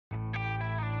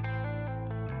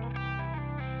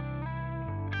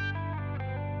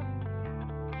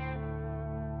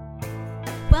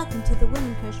welcome to the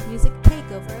Women Crush Music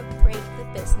Takeover Break the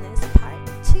Business Part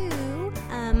 2.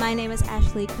 My name is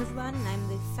Ashley Kurzban, and I'm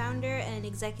the founder and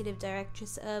executive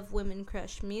directress of Women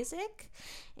Crush Music.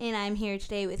 And I'm here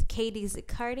today with Katie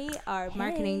Zaccardi, our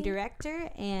marketing director,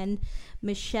 and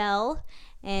Michelle,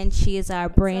 and she is our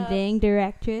branding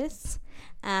directress.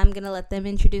 I'm going to let them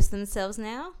introduce themselves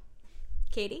now.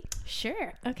 Katie?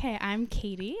 Sure. Okay, I'm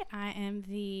Katie. I am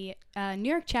the New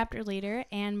York chapter leader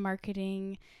and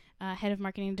marketing head of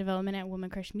marketing and development at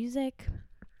Women Crush Music.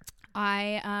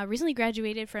 I recently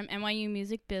graduated from NYU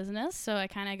Music Business, so I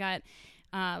kind of got,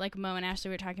 like Mo and Ashley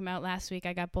were talking about last week,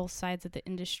 I got both sides of the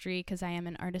industry because I am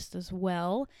an artist as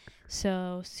well.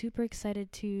 So super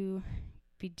excited to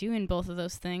be doing both of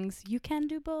those things. You can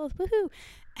do both. Woohoo!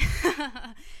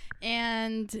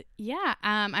 And yeah,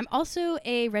 I'm also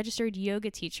a registered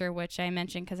yoga teacher, which I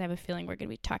mentioned because I have a feeling we're going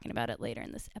to be talking about it later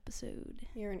in this episode.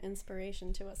 You're an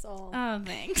inspiration to us all. Oh,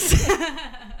 thanks.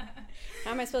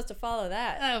 How am I supposed to follow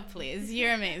that? Oh, please.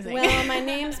 You're amazing. Well, my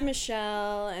name's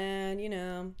Michelle,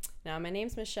 and my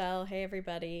name's Michelle. Hey,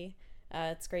 everybody.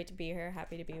 It's great to be here.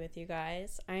 Happy to be with you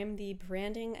guys. I'm the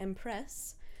branding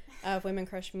empress of Women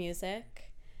Crush Music.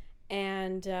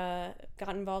 And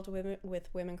got involved with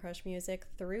Women Crush Music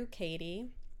through Katie.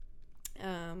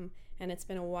 And it's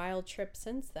been a wild trip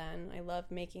since then. I love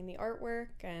making the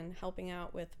artwork and helping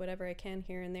out with whatever I can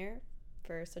here and there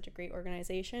for such a great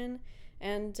organization.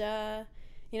 And,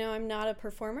 I'm not a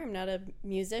performer. I'm not a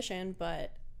musician,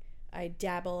 but I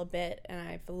dabble a bit, and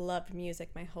I've loved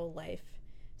music my whole life.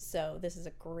 So this is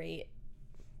a great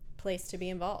place to be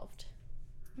involved.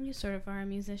 You sort of are a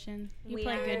musician. You We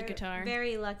play are good guitar.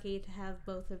 Very lucky to have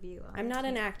both of you on. I'm not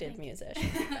an active musician.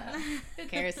 Who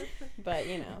cares? But,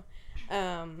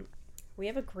 we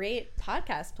have a great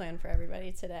podcast plan for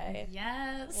everybody today.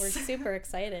 Yes. We're super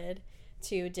excited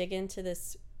to dig into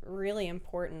this really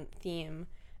important theme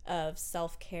of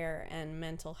self-care and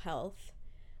mental health,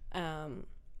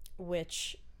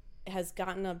 which has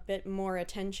gotten a bit more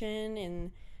attention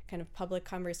in kind of public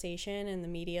conversation in the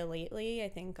media lately. I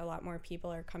think a lot more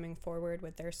people are coming forward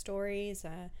with their stories,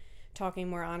 talking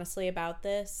more honestly about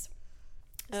this.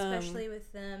 Especially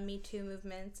with the Me Too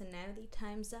movements and now the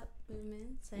Time's Up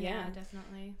movements. And yeah,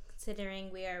 definitely.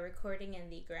 Considering we are recording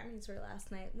and the Grammys were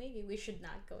last night, maybe we should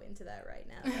not go into that right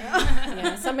now.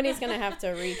 Yeah, somebody's going to have to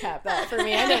recap that for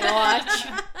me. I didn't watch.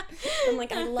 I'm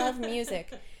like, I love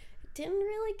music. Didn't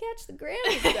really catch the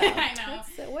Grammys though. I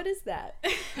know. What is that?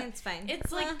 It's fine.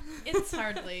 It's like, it's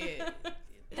hardly...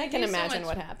 I can imagine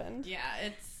what happened. Yeah,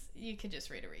 you could just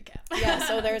read a recap. Yeah,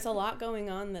 so there's a lot going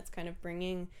on that's kind of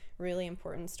bringing really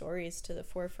important stories to the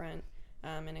forefront,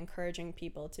 and encouraging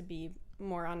people to be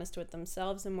more honest with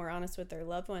themselves and more honest with their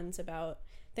loved ones about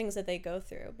things that they go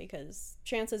through, because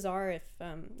chances are if,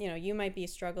 you might be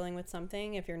struggling with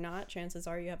something. If you're not, chances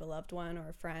are you have a loved one or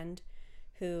a friend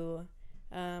who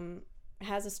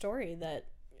has a story that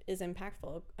is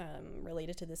impactful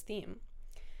related to this theme.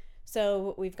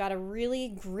 So we've got a really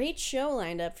great show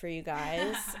lined up for you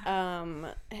guys.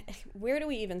 Where do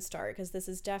we even start? Because this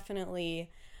is definitely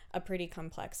a pretty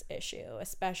complex issue,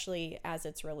 especially as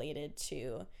it's related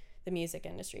to the music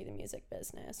industry, the music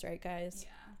business, right, guys?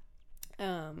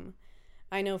 Yeah.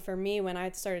 I know for me, when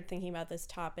I started thinking about this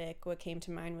topic, what came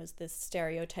to mind was this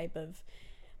stereotype of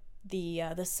the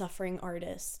suffering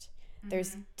artist.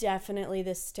 There's definitely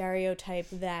this stereotype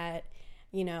that,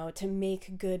 to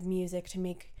make good music, to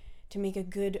make a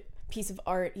good piece of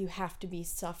art, you have to be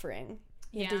suffering.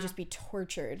 You have to just be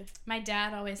tortured. My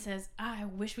dad always says, I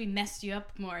wish we messed you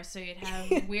up more so you'd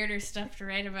have weirder stuff to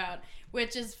write about,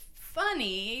 which is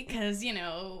funny because,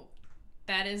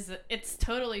 it's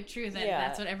totally true that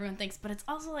that's what everyone thinks. But it's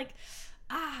also like,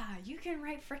 you can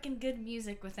write freaking good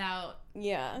music without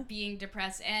being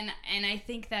depressed. And I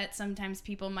think that sometimes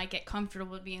people might get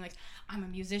comfortable with being like, I'm a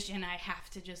musician, I have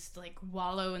to just like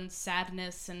wallow in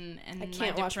sadness and I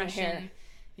can't my wash my depression. hair.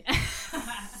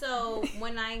 So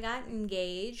when I got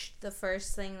engaged, the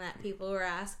first thing that people were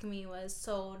asking me was,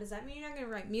 so does that mean you're not going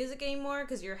to write music anymore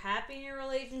because you're happy in your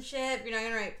relationship? You're not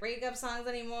going to write breakup songs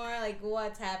anymore? Like,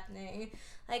 what's happening?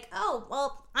 Like, oh,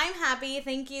 well, I'm happy.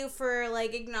 Thank you for,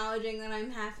 like, acknowledging that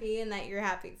I'm happy and that you're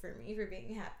happy for me for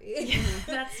being happy.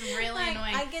 That's really like,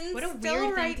 annoying. I can what a still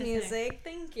weird write thing to music. say.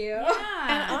 Thank you.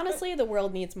 Yeah. And honestly, the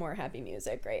world needs more happy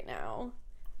music right now.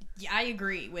 Yeah, I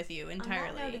agree with you entirely.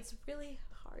 On that note, it's really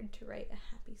hard to write a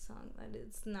happy song that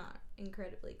is not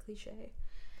incredibly cliche.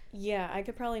 Yeah, I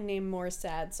could probably name more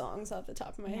sad songs off the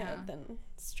top of my head than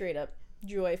straight up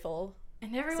joyful.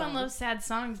 And everyone songs. loves sad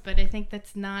songs, but I think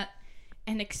that's not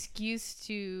an excuse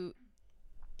to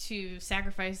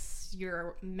sacrifice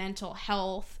your mental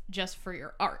health just for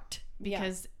your art,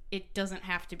 because it doesn't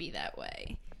have to be that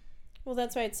way. Well,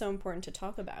 that's why it's so important to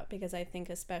talk about, because I think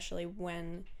especially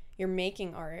when you're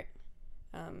making art,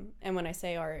 and when I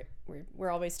say art,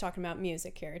 we're always talking about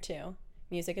music here too.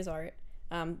 Music is art.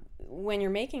 When you're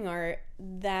making art,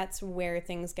 that's where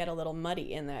things get a little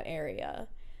muddy in that area,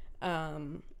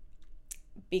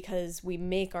 because we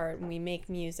make art and we make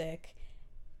music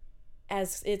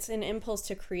as it's an impulse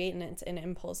to create, and it's an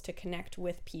impulse to connect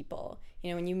with people. You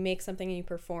know, when you make something and you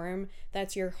perform,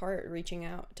 that's your heart reaching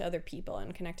out to other people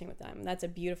and connecting with them. That's a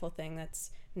beautiful thing.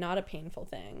 That's not a painful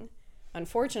thing.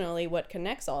 Unfortunately, what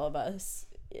connects all of us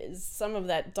is some of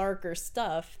that darker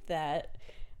stuff that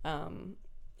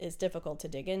is difficult to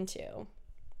dig into.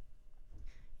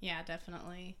 Yeah,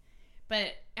 definitely.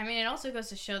 But, I mean, it also goes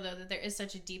to show, though, that there is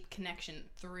such a deep connection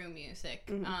through music.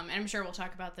 And I'm sure we'll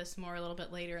talk about this more a little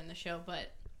bit later in the show,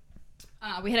 but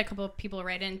we had a couple of people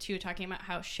write in, too, talking about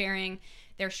how sharing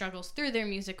their struggles through their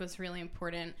music was really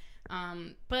important.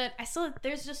 But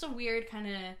there's just a weird kind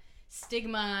of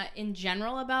stigma in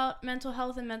general about mental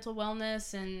health and mental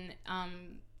wellness and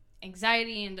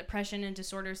anxiety and depression and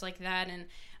disorders like that. And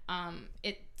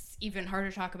it's even harder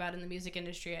to talk about in the music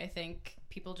industry, I think.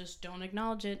 People just don't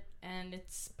acknowledge it, and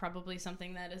it's probably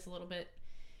something that is a little bit...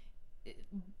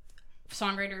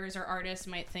 Songwriters or artists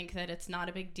might think that it's not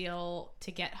a big deal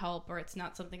to get help, or it's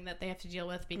not something that they have to deal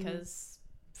with because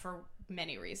for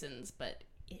many reasons, but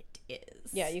it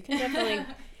is. Yeah, you can definitely...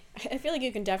 I feel like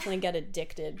you can definitely get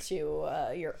addicted to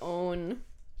your own...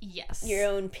 Yes. Your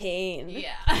own pain.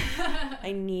 Yeah.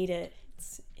 I need it.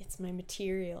 It's my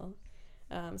material.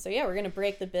 So yeah, we're going to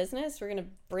break the business. We're going to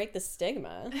break the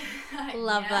stigma.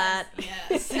 Love that.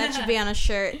 Yes. That should be on a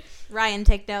shirt. Ryan,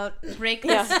 take note. Break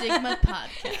the Stigma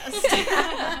podcast.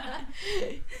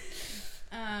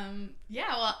 Yeah,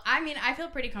 well, I mean, I feel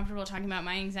pretty comfortable talking about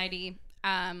my anxiety.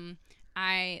 Like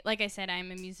I said,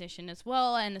 I'm a musician as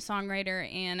well and a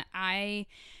songwriter, and I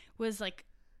was like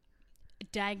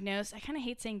diagnosed. I kind of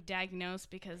hate saying diagnosed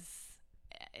because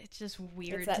it's just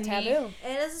weird. It's that to taboo. me.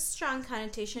 It has a strong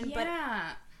connotation,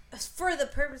 Yeah. but for the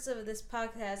purpose of this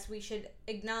podcast, we should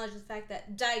acknowledge the fact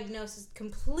that diagnosis is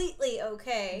completely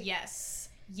okay. Yes,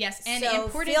 and so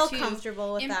important feel too,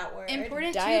 comfortable with that word.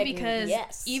 Important too, because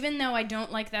even though I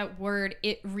don't like that word,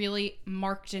 it really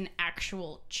marked an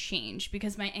actual change,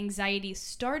 because my anxiety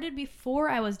started before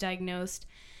I was diagnosed,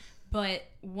 but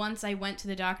once I went to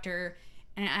the doctor.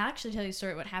 And I'll actually tell you a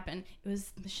story of what happened. It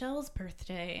was Michelle's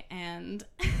birthday, and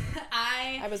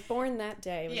I was born that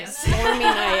day. It was yes. a stormy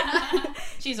night.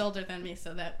 She's older than me,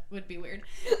 so that would be weird.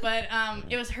 But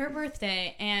it was her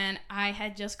birthday, and I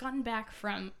had just gotten back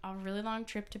from a really long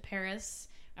trip to Paris.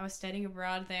 I was studying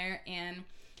abroad there, and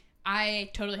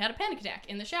I totally had a panic attack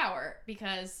in the shower,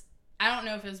 because I don't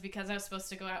know if it was because I was supposed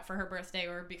to go out for her birthday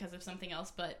or because of something else,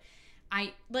 but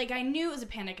I knew it was a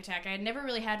panic attack. I had never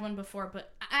really had one before,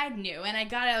 but I knew. And I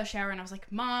got out of the shower and I was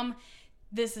like, Mom,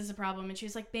 this is a problem. And she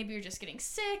was like, maybe you're just getting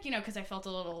sick, because I felt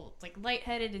a little like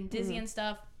lightheaded and dizzy and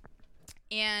stuff.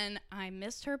 And I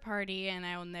missed her party, and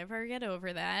I will never get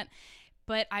over that.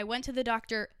 But I went to the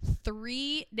doctor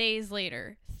 3 days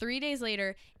later,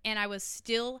 and I was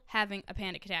still having a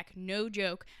panic attack. No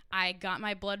joke. I got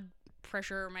my blood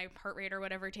pressure, my heart rate or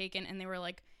whatever taken, and they were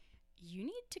like, you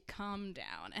need to calm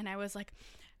down. And I was like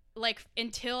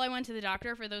until I went to the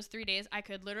doctor for those 3 days, I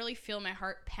could literally feel my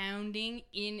heart pounding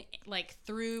in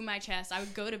through my chest. I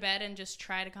would go to bed and just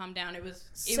try to calm down. It was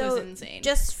insane.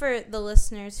 Just for the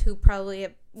listeners who probably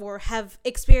have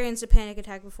experienced a panic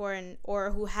attack before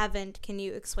or who haven't, can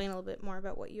you explain a little bit more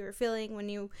about what you were feeling when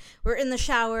you were in the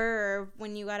shower, or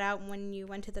when you got out and when you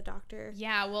went to the doctor?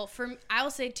 Yeah, well, I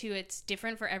will say too, it's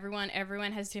different for everyone.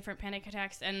 Everyone has different panic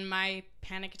attacks, and my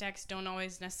panic attacks don't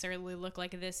always necessarily look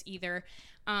like this either.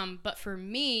 But for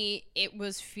me, it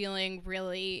was feeling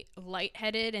really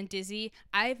lightheaded and dizzy.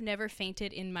 I've never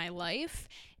fainted in my life.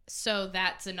 So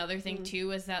that's another thing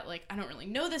too, is that I don't really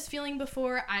know this feeling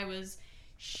before. I was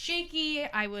shaky.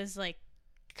 I was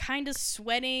kind of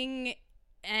sweating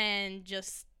and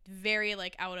just very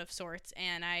out of sorts.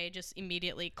 And I just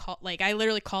immediately called, I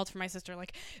literally called for my sister,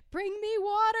 bring me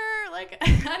water.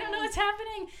 I don't know what's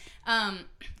happening.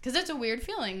 'Cause it's a weird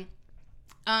feeling.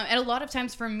 And a lot of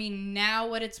times for me now,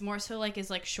 what it's more so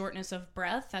is shortness of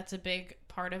breath. That's a big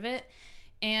part of it.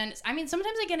 And I mean,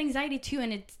 sometimes I get anxiety too,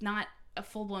 and it's not a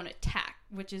full-blown attack,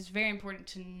 which is very important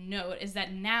to note, is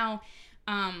that now,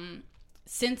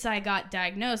 since I got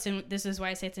diagnosed, and this is why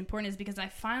I say it's important, is because I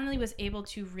finally was able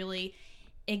to really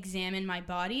examine my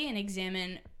body and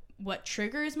examine what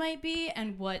triggers might be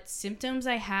and what symptoms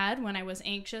I had when I was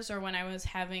anxious or when I was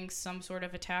having some sort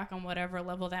of attack on whatever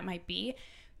level that might be,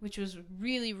 which was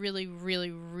really, really,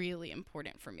 really, really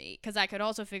important for me because I could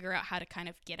also figure out how to kind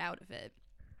of get out of it.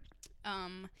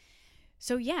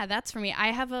 So yeah, that's for me.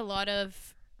 I have a lot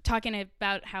of talking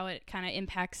about how it kind of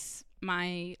impacts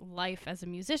my life as a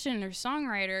musician or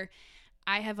songwriter.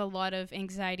 I have a lot of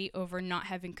anxiety over not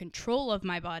having control of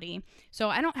my body. So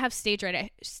I don't have stage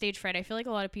fright. I feel like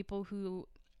a lot of people who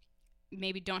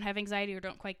maybe don't have anxiety or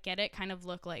don't quite get it kind of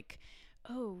look like,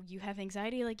 oh, you have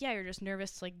anxiety? Like, yeah, you're just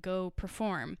nervous to like go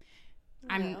perform.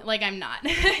 I'm not.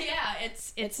 Yeah,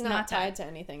 it's not tied to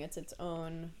anything. It's its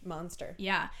own monster.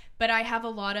 Yeah, but I have a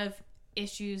lot of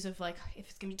issues of like if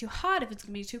it's gonna be too hot, if it's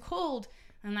gonna be too cold.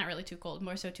 I'm not really too cold,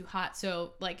 more so too hot.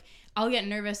 So like I'll get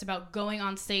nervous about going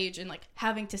on stage and like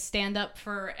having to stand up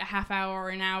for a half hour or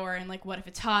an hour, and like what if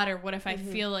it's hot, or what if I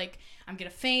feel like I'm gonna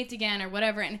faint again or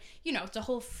whatever. And you know, it's a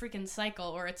whole freaking cycle.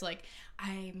 Or it's like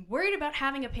I'm worried about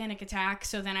having a panic attack,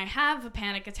 so then I have a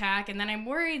panic attack, and then I'm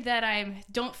worried that I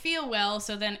don't feel well,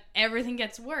 so then everything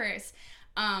gets worse.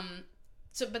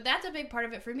 But that's a big part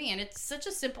of it for me, and it's such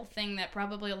a simple thing that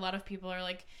probably a lot of people are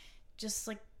like, just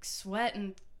like sweat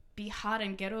and be hot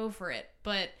and get over it.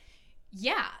 But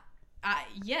yeah,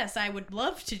 yes, I would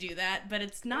love to do that, but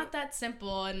it's not that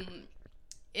simple, and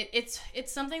it's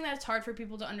something that's hard for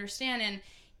people to understand. And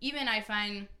even I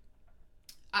find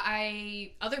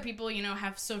other people, you know,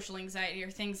 have social anxiety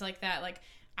or things like that. Like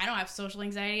I don't have social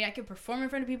anxiety. I could perform in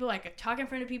front of people. I could talk in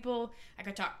front of people. I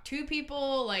could talk to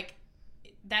people. Like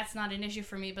that's not an issue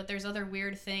for me, but there's other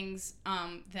weird things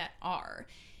that are.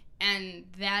 And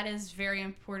that is very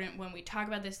important when we talk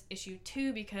about this issue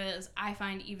too, because I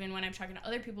find even when I'm talking to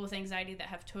other people with anxiety that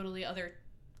have totally other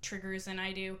triggers than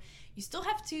I do, you still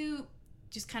have to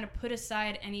just kind of put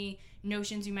aside any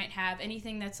notions you might have,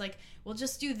 anything that's like, well,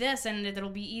 just do this and it'll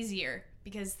be easier,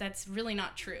 because that's really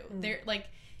not true. They're like,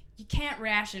 you can't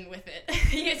ration with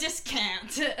it. You just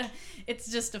can't.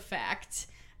 It's just a fact.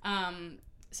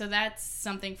 So that's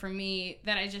something for me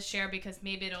that I just share because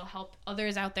maybe it'll help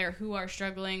others out there who are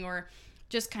struggling, or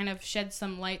just kind of shed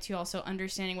some light to also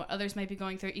understanding what others might be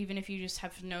going through, even if you just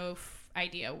have no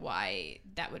idea why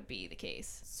that would be the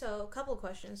case. So a couple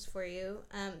questions for you.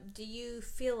 Do you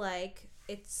feel like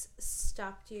it's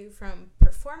stopped you from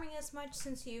performing as much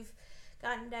since you've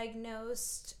gotten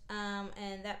diagnosed?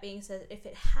 And that being said, if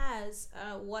it has,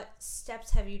 what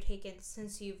steps have you taken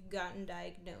since you've gotten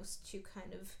diagnosed to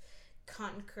kind of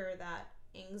conquer that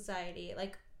anxiety?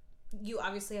 Like, you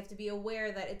obviously have to be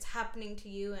aware that it's happening to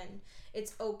you, and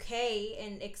it's okay,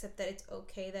 and accept that it's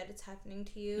okay that it's happening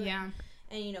to you. Yeah.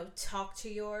 And you know, talk to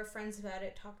your friends about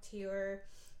it, talk to your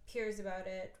peers about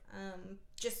it,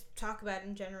 just talk about it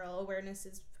in general. Awareness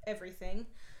is everything.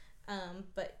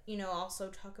 But you know, also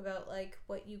talk about like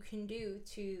what you can do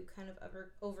to kind of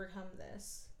overcome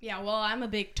this. Yeah, well, I'm a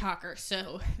big talker,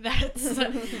 so that's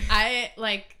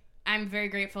I'm very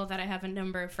grateful that I have a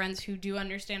number of friends who do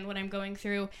understand what I'm going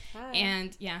through. Hi.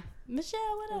 And yeah, Michelle,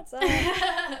 what's up?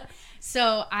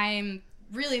 So I'm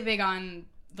really big on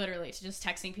literally just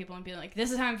texting people and being like,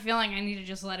 this is how I'm feeling. I need to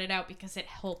just let it out, because it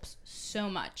helps so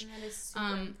much. And that is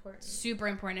super important. Super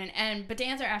important. But to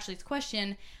answer Ashley's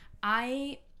question,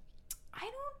 I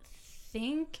don't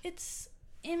think it's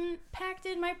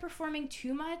impacted my performing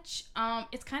too much.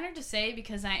 It's kind of to say,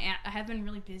 because I have been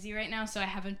really busy right now, so I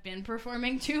haven't been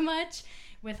performing too much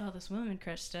with all this Woman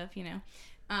Crush stuff, you know.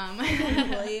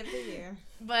 Employee of the year.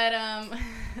 But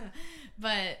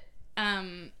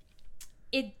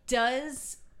it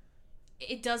does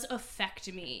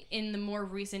affect me in the more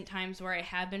recent times where I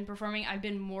have been performing. I've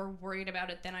been more worried about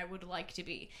it than I would like to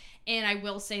be. And I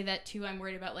will say that too, I'm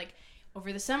worried about like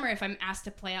over the summer, if I'm asked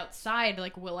to play outside,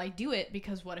 like, will I do it?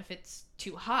 Because what if it's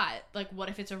too hot? Like, what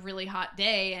if it's a really hot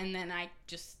day and then I'm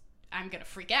going to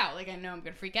freak out? Like, I know I'm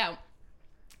going to freak out.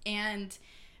 And,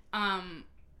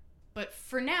 but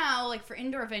for now, like for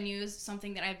indoor venues,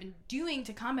 something that I've been doing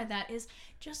to combat that is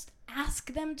just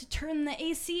ask them to turn the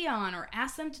AC on, or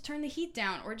ask them to turn the heat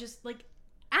down, or just like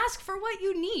ask for what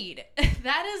you need.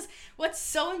 That is what's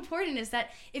so important, is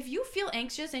that if you feel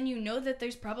anxious and you know that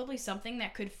there's probably something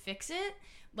that could fix it,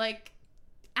 like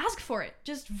ask for it.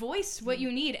 Just voice what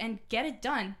you need and get it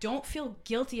done. Don't feel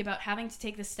guilty about having to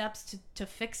take the steps to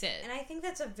fix it. And I think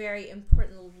that's a very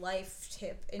important life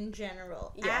tip in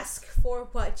general. Yes. Ask for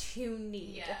what you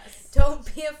need. Yes.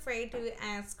 Don't be afraid to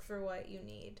ask for what you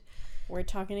need. We're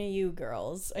talking to you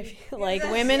girls. I feel like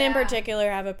women in particular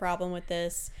have a problem with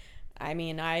this. I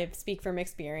mean, I speak from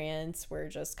experience. We're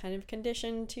just kind of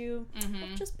conditioned to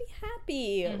just be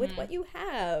happy with what you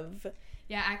have.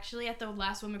 Yeah, actually, at the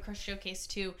last Woman Crush Showcase,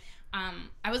 too,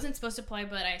 I wasn't supposed to play,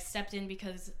 but I stepped in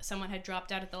because someone had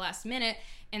dropped out at the last minute,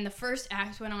 and the first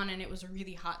act went on, and it was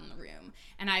really hot in the room.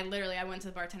 And I went to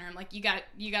the bartender. I'm like, you got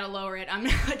to lower it. I'm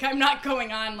not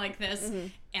going on like this. Mm-hmm.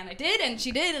 And I did, and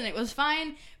she did, and it was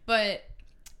fine. But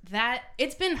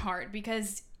it's been hard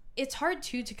because it's hard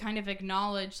too to kind of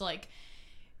acknowledge like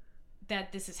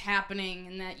that this is happening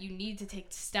and that you need to take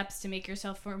steps to make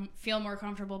yourself feel more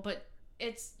comfortable. But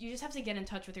you just have to get in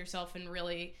touch with yourself and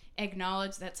really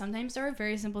acknowledge that sometimes there are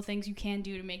very simple things you can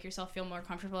do to make yourself feel more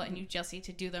comfortable, and you just need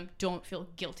to do them. Don't feel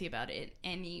guilty about it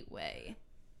in any way.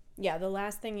 Yeah, the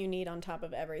last thing you need on top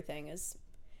of everything is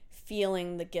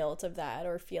feeling the guilt of that,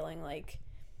 or feeling like,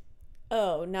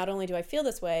 oh, not only do I feel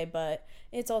this way, but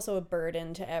it's also a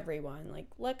burden to everyone. Like,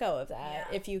 let go of that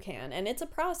if you can. And it's a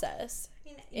process. I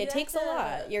mean, it takes a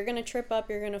lot. You're going to trip up,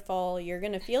 you're going to fall, you're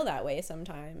going to feel that way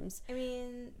sometimes. I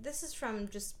mean, this is from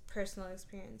just personal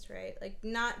experience, right? Like,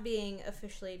 not being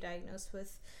officially diagnosed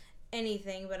with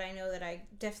anything, but I know that I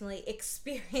definitely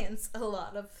experience a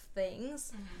lot of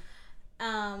things.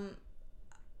 Mm-hmm.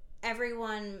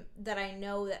 Everyone that I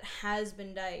know that has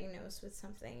been diagnosed with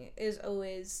something is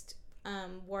always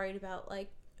worried about, like,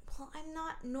 well, I'm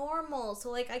not normal, so,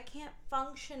 like, I can't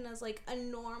function as, like, a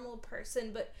normal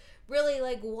person. But really,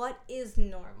 like, what is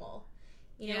normal?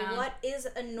 You know, what is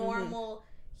a normal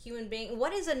human being?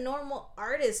 What is a normal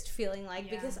artist feeling like?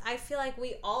 Yeah. Because I feel like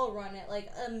we all run at,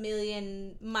 like,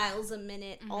 1,000,000 miles a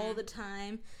minute all the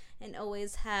time, and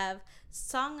always have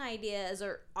song ideas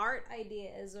or art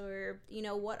ideas, or, you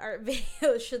know, what art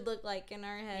videos should look like in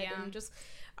our head. Yeah. And just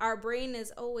our brain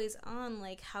is always on,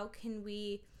 like, how can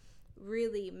we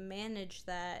really manage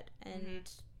that? And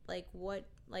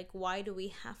why do we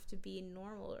have to be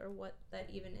normal, or what that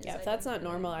even is? Yeah, if that's not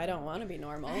normal, I don't want to be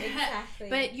normal. Exactly.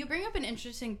 But you bring up an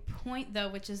interesting point, though,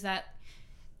 which is that,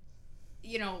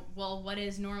 you know, well, what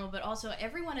is normal? But also,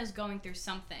 everyone is going through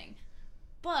something.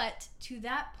 But to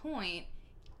that point,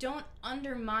 don't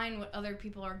undermine what other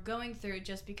people are going through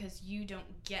just because you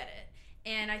don't get it.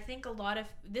 And I think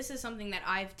this is something that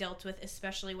I've dealt with,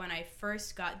 especially when I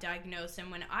first got diagnosed,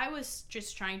 and when I was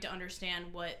just trying to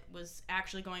understand what was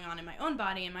actually going on in my own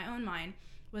body and my own mind,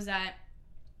 was that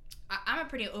I'm a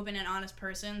pretty open and honest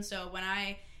person. So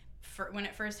when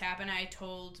it first happened, I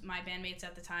told my bandmates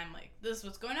at the time, like, this is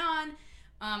what's going on.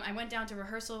 I went down to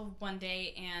rehearsal one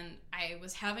day, and I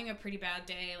was having a pretty bad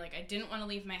day. Like, I didn't want to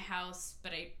leave my house,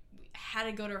 but I had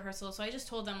to go to rehearsal. So I just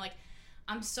told them, like,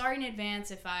 I'm sorry in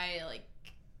advance if I, like,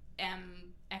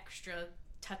 am extra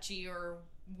touchy or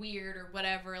weird or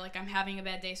whatever. Like, I'm having a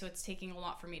bad day, so it's taking a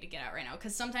lot for me to get out right now.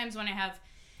 Because sometimes when I have,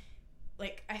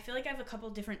 like, I feel like I have a couple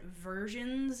different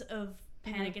versions of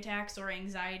panic attacks or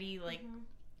anxiety, like,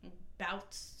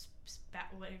 bouts.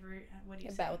 What do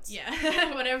you say? Bouts.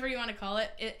 Yeah, whatever you want to call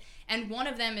it. And one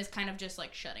of them is kind of just,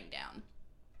 like, shutting down.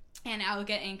 And I'll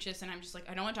get anxious, and I'm just like,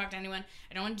 I don't want to talk to anyone.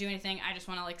 I don't want to do anything. I just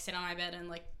want to, like, sit on my bed and,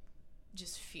 like,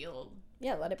 just feel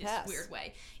let it pass. Weird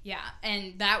way. Yeah,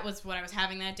 and that was what I was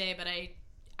having that day, but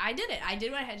I did it. I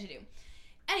did what I had to do.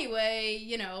 Anyway,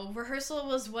 you know, rehearsal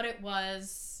was what it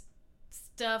was.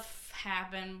 Stuff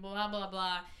happened, blah, blah,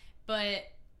 blah. But,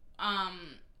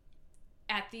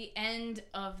 at the end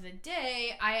of the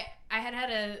day, I had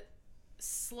a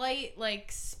slight,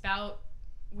 like, spout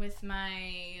with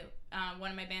my,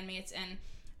 one of my bandmates, and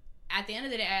at the end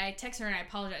of the day, I texted her and I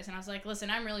apologized, and I was like,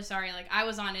 listen, I'm really sorry, like, I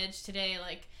was on edge today,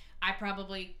 like, I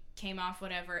probably came off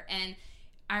whatever. And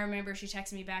I remember she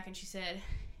texted me back and she said,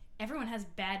 everyone has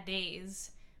bad days,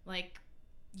 like,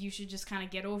 you should just kind of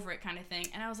get over it, kind of thing.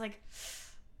 And I was like,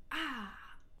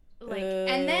 like,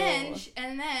 and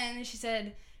then she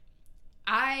said,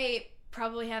 I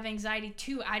probably have anxiety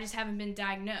too, I just haven't been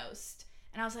diagnosed.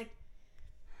 And I was like,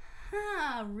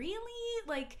 really?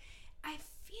 Like, I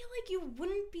feel like you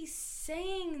wouldn't be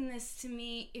saying this to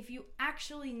me if you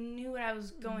actually knew what I was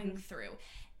going through.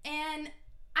 And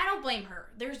I don't blame her.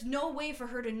 There's no way for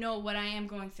her to know what I am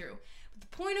going through. But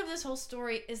the point of this whole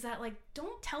story is that, like,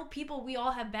 don't tell people we all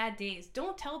have bad days.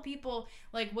 Don't tell people,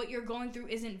 like, what you're going through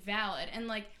isn't valid. And,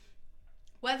 like,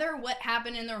 whether what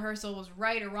happened in the rehearsal was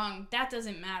right or wrong, that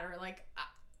doesn't matter. Like,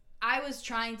 I was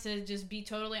trying to just be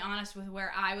totally honest with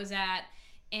where I was at,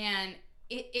 and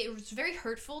it was very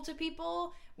hurtful to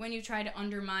people when you try to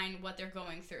undermine what they're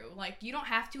going through. Like, you don't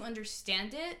have to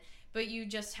understand it, but you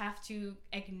just have to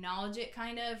acknowledge it,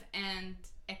 kind of, and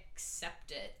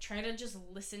accept it. Try to just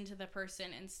listen to the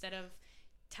person instead of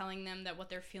telling them that what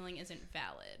they're feeling isn't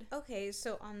valid. Okay,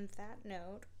 so on that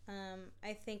note,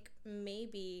 I think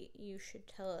maybe you should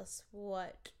tell us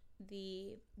what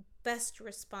the best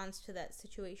response to that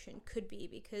situation could be,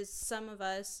 because some of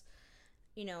us,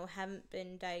 you know, haven't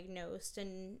been diagnosed,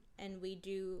 and we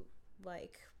do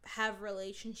like have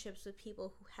relationships with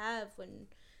people who have, when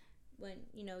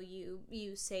you know,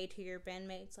 you say to your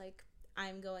bandmates, like,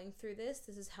 I'm going through this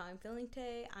is how I'm feeling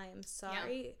today, I am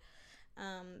sorry.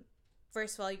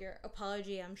 First of all, your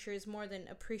apology, I'm sure, is more than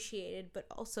appreciated, but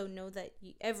also know that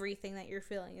everything that you're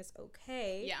feeling is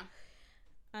okay.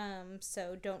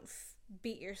 So don't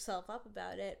beat yourself up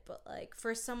about it. But, like,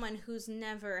 for someone who's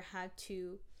never had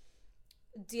to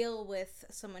deal with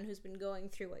someone who's been going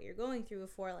through what you're going through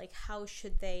before, like, how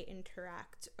should they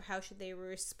interact, or how should they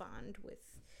respond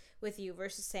with you,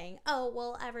 versus saying, oh,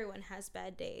 well, everyone has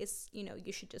bad days, you know,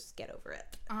 you should just get over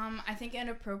it? I think an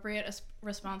appropriate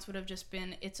response would have just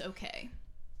been, it's okay,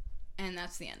 and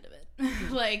that's the end of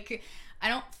it. Like, I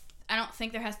don't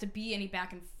think there has to be any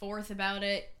back and forth about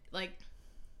it. Like,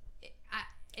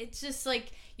 it's just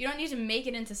like, you don't need to make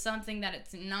it into something that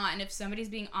it's not. And if somebody's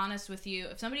being honest with you,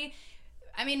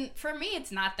 I mean, for me,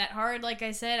 it's not that hard. Like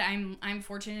I said, I'm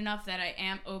fortunate enough that I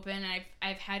am open. And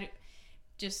I've had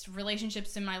just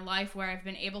relationships in my life where I've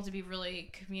been able to be really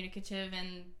communicative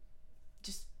and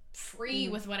just free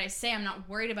with what I say. I'm not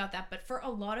worried about that. But for a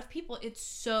lot of people, it's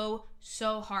so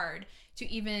hard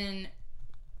to even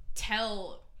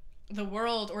tell the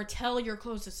world, or tell your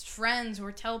closest friends,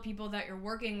 or tell people that you're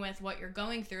working with what you're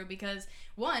going through, because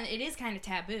one, it is kind of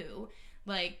taboo.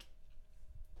 Like,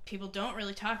 people don't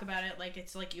really talk about it. Like,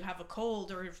 it's like you have a cold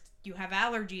or you have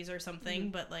allergies or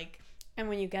something. But, like, and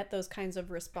when you get those kinds of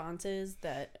responses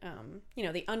that, you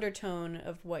know, the undertone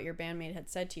of what your bandmate had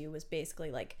said to you was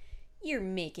basically like, you're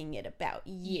making it about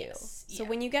you. Yes, so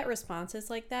when you get responses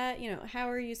like that, you know,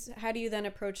 how do you then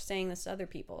approach saying this to other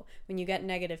people? When you get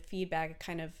negative feedback, it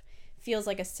kind of feels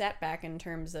like a setback in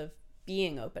terms of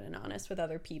being open and honest with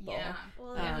other people. Yeah.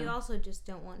 Well, you also just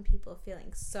don't want people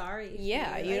feeling sorry for you.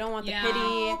 Like, You don't want the pity.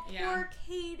 Oh, poor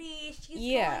Katie, she's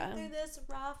going through this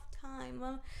rough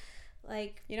time.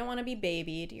 Like, you don't want to be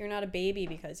babied. You're not a baby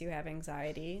because you have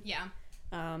anxiety.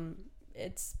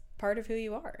 It's part of who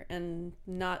you are, and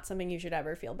not something you should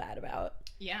ever feel bad about.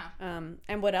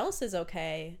 And what else is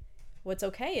okay? What's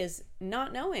okay is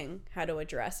not knowing how to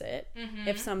address it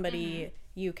if somebody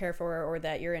you care for, or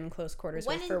that you're in close quarters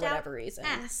with for whatever reason.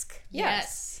 Ask.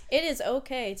 Yes. It is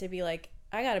okay to be like,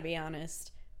 I gotta be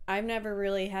honest, I've never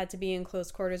really had to be in close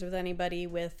quarters with anybody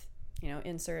with, you know,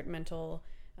 insert mental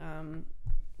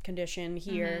condition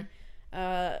here.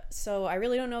 So I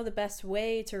really don't know the best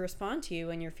way to respond to you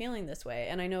when you're feeling this way.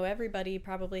 And I know everybody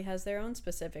probably has their own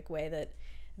specific way that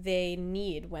they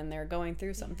need when they're going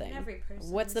through something. Every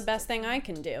person. What's the best thing I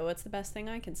can do? What's the best thing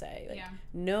I can say? Like,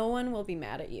 no one will be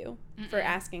mad at you for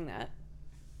asking that.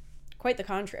 Quite the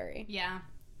contrary. Yeah.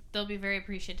 They'll be very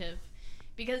appreciative.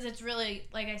 Because it's really,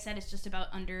 like I said, it's just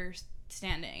about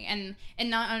understanding. And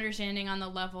not understanding on the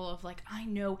level of, like, I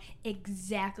know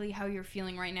exactly how you're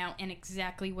feeling right now and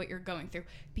exactly what you're going through.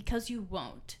 Because you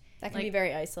won't. That can be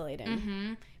very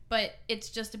isolating. But it's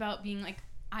just about being like,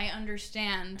 I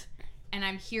understand, and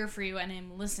I'm here for you, and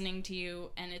I'm listening to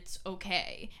you, and it's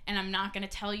okay. And I'm not going to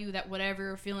tell you that whatever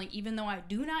you're feeling, even though I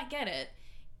do not get it,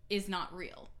 is not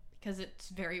real. Because it's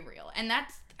very real. And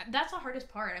that's the hardest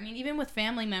part. I mean, even with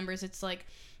family members, it's like,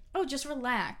 oh, just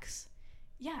relax.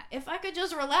 Yeah, if I could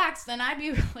just relax, then I'd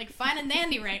be, like, fine and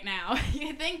dandy right now.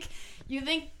 You think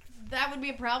that would be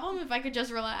a problem if I could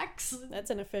just relax? That's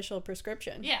an official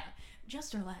prescription. Yeah,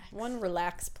 just relax. One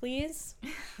relax, please.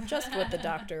 Just what the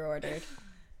doctor ordered.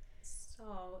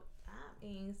 So, that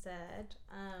being said,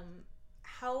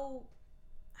 how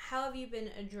have you been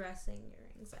addressing your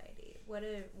anxiety? What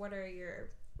are your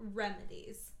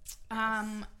remedies?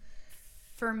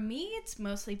 For me, it's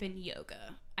mostly been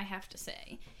yoga, I have to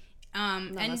say.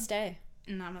 Namaste.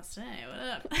 Namaste, what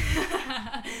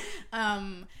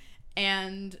up?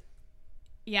 And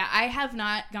yeah, I have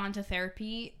not gone to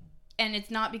therapy, and it's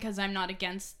not because I'm not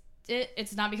against it.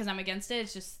 It's not because I'm against it.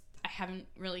 It's just I haven't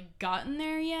really gotten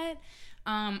there yet.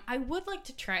 I would like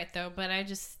to try it though, but I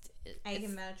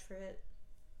can vouch for it.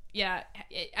 Yeah,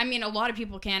 I mean, a lot of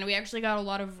people can. We actually got a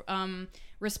lot of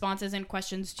responses and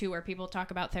questions too, where people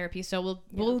talk about therapy. So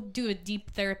we'll do a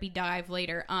deep therapy dive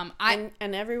later. And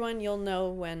everyone, you'll know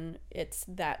when it's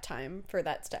that time for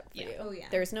that step for you. Oh yeah.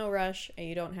 There's no rush, and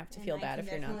you don't have to feel bad if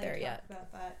you're not there yet.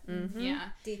 About that. Yeah.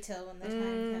 Detail when the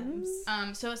time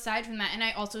comes. So aside from that, and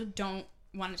I also don't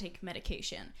want to take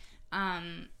medication.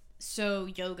 So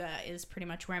yoga is pretty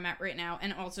much where I'm at right now,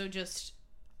 and also just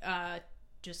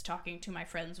talking to my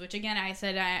friends, which again, I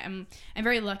said I'm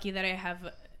very lucky that I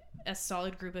have a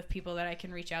solid group of people that I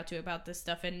can reach out to about this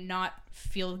stuff and not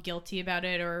feel guilty about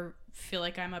it or feel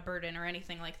like I'm a burden or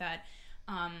anything like that.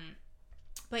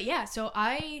 But yeah, so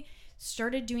I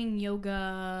started doing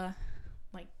yoga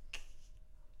like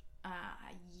a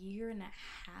year and a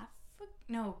half.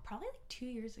 No, probably like 2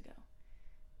 years ago.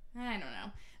 I don't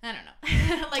know.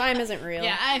 Like, time isn't real.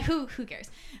 Yeah, who cares?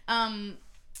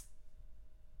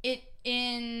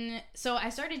 So I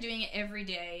started doing it every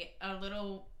day a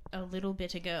little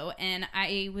bit ago, and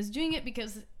I was doing it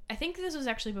because I think this was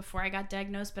actually before I got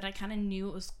diagnosed, but I kind of knew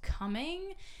it was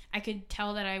coming. I could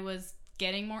tell that I was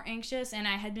getting more anxious, and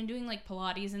I had been doing like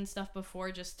Pilates and stuff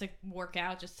before just to work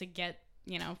out, just to get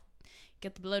the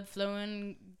blood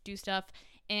flowing, do stuff.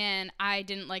 And I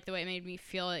didn't like the way it made me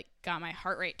feel. It got my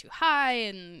heart rate too high,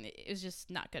 and it was just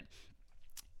not good.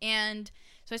 And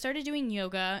so I started doing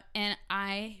yoga, and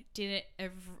I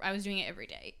was doing it every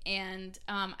day. And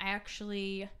I'm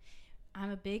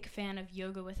a big fan of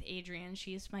Yoga with Adrienne.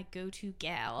 She's my go-to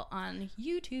gal on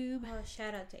YouTube. Oh,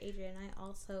 shout out to Adrienne. I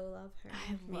also love her.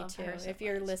 I love Me too. her so if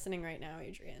you're much. listening right now,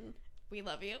 Adrienne, we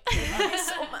love you. we love you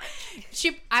so much.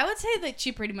 I would say that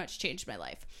she pretty much changed my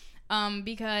life.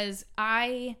 Because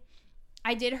I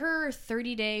did her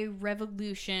 30-day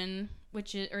revolution,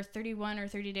 or 31 or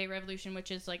 30-day revolution,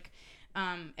 which is like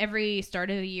every start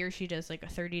of the year she does like a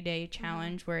 30-day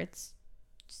challenge where it's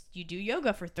you do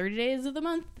yoga for 30 days of the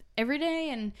month every day,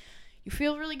 and you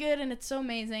feel really good, and it's so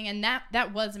amazing. And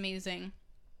that was amazing.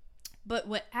 But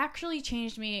what actually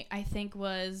changed me, I think,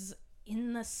 was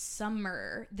in this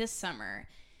summer.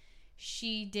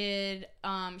 She did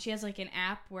she has like an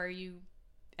app where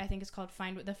I think it's called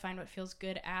Find What Feels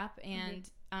Good app, and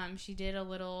she did a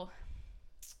little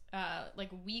like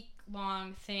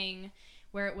week-long thing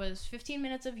where it was 15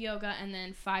 minutes of yoga and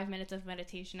then 5 minutes of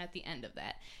meditation at the end of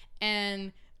that.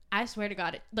 And I swear to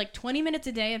God, like 20 minutes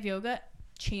a day of yoga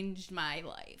changed my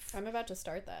life. I'm about to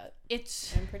start that.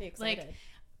 I'm pretty excited. Like,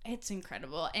 it's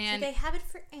incredible. And so they have it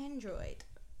for Android.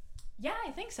 Yeah,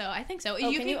 I think so. Oh,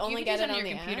 can you only get it on your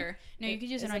the computer? app? No, you could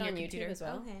use it on your computer YouTube as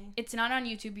well. Okay. It's not on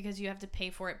YouTube because you have to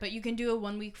pay for it, but you can do a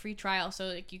 1 week free trial, so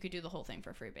like you could do the whole thing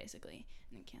for free basically,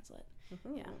 and then cancel it.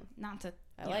 Mm-hmm. Yeah, not to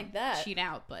I like that. cheat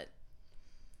out, but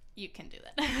you can do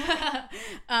that.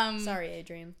 Sorry,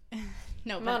 Adrienne.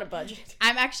 No, I'm on a budget.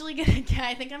 I'm actually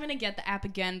I think I'm gonna get the app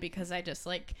again because I just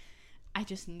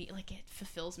need, like, it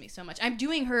fulfills me so much.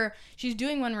 She's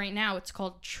doing one right now. It's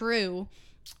called True.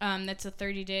 That's a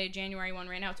 30-day January one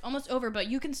right now. It's almost over, but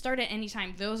you can start at any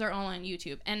time. Those are all on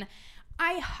YouTube. And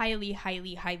I highly,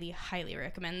 highly, highly, highly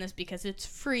recommend this because it's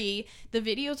free. The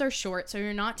videos are short, so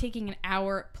you're not taking an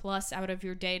hour plus out of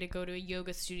your day to go to a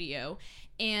yoga studio.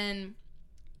 And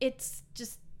it's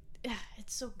just,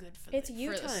 it's so good for it's the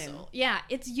you time. soul. Yeah,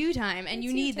 it's you time, and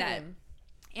you need that.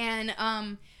 And,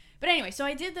 but anyway, so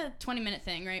I did the 20-minute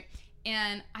thing, right?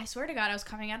 And I swear to God, I was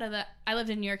coming out of I lived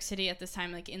in New York City at this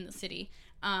time, like in the city.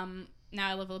 Now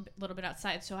I live a little bit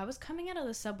outside. So I was coming out of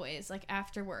the subways, like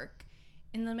after work,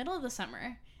 in the middle of the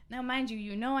summer. Now, mind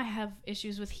you, I have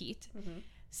issues with heat. Mm-hmm.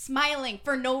 Smiling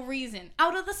for no reason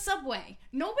out of the subway.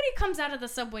 Nobody comes out of the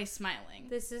subway smiling.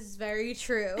 This is very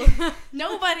true.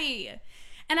 Nobody.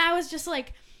 And I was just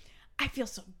like, I feel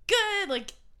so good.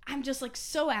 Like, I'm just like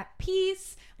so at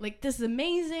peace. Like, this is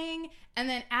amazing. And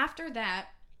then after that,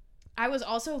 I was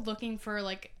also looking for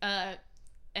like a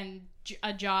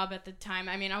job at the time.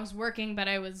 I mean, I was working, but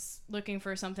I was looking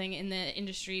for something in the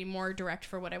industry more direct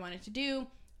for what I wanted to do.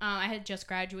 I had just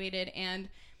graduated, and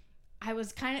I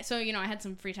was kind of, so, I had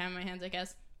some free time on my hands, I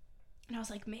guess. And I was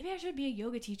like, maybe I should be a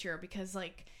yoga teacher because,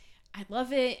 like, I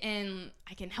love it and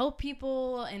I can help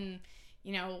people. And,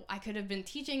 I could have been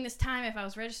teaching this time if I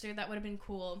was registered. That would have been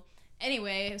cool.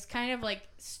 Anyway, it was kind of like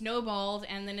snowballed.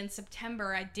 And then in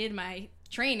September, I did my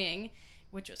training,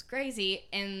 which was crazy.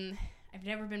 And I've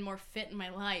never been more fit in my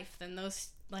life than those,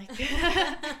 like,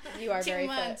 you are 2 very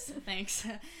months. fit. Thanks.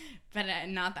 But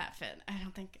not that fit.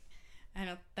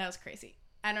 That was crazy.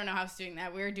 I don't know how I was doing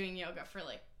that. We were doing yoga for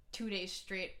like 2 days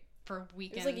straight for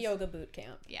weekends. It was like yoga boot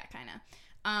camp. Yeah, kind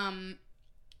of.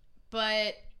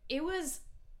 But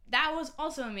that was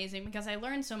also amazing because I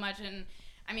learned so much, and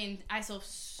I mean, I still have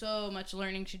so much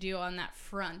learning to do on that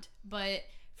front. But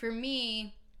for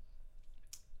me,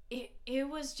 it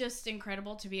was just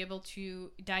incredible to be able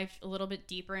to dive a little bit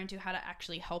deeper into how to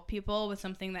actually help people with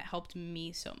something that helped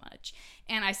me so much.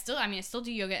 And I still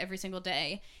do yoga every single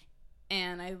day,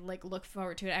 and I like look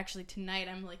forward to it. Actually, tonight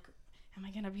I'm like, am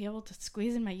I gonna be able to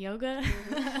squeeze in my yoga?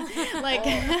 Like,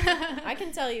 I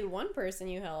can tell you one person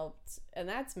you helped, and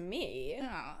that's me.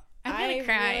 Oh, I'm gonna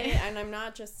cry. And I'm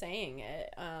not just saying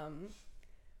it.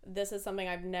 This is something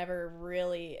I've never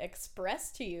really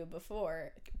expressed to you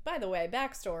before. By the way,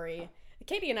 backstory.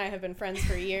 Katie and I have been friends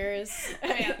for years. Oh,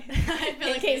 yeah. I feel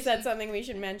in like case that's something we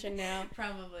should mention now.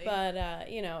 Probably. But,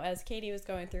 as Katie was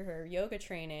going through her yoga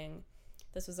training,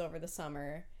 this was over the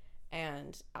summer,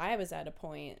 and I was at a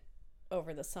point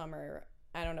over the summer.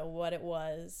 I don't know what it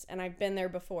was, and I've been there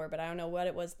before, but I don't know what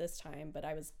it was this time, but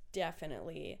I was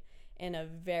definitely in a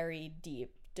very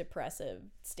deep depressive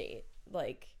state.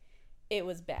 Like, it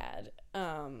was bad.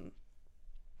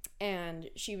 And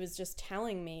she was just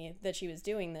telling me that she was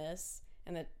doing this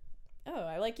and that, oh,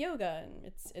 I like yoga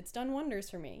and it's done wonders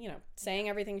for me, saying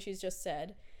everything she's just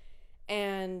said.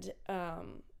 And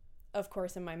of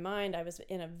course, in my mind, I was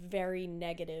in a very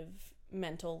negative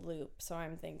mental loop. So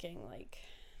I'm thinking, like,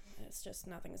 it's just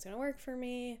nothing's going to work for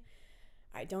me.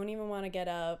 I don't even want to get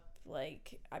up.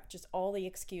 Like, I've just all the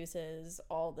excuses,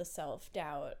 all the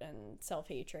self-doubt and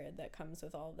self-hatred that comes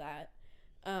with all of that.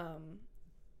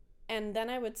 And then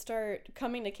I would start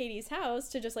coming to Katie's house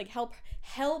to just, like, help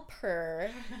her,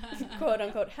 quote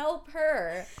unquote, help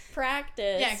her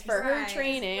practice for her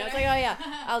training. I was like, oh yeah,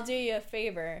 I'll do you a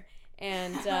favor.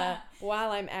 And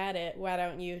while I'm at it, why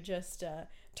don't you just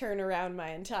turn around my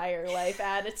entire life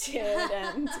attitude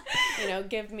and,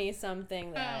 give me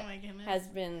something that has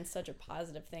been such a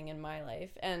positive thing in my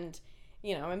life. And,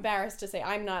 I'm embarrassed to say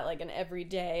I'm not, like, an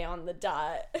everyday on the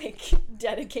dot, like,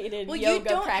 dedicated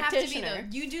yoga practitioner. Have to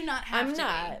be, though. You do not have to be. I'm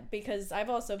not, because I've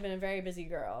also been a very busy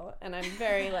girl, and I'm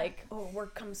very, like, oh,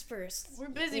 work comes first. We're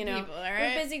busy people, all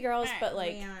right? We're busy girls, but,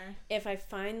 like, if I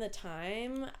find the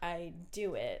time, I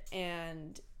do it,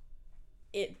 and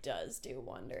it does do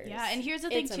wonders. Yeah, and here's the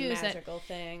thing, too, is that it's a magical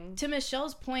thing. To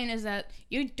Michelle's point is that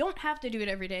you don't have to do it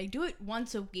every day. Do it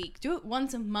once a week. Do it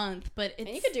once a month, but it's...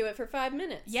 And you could do it for 5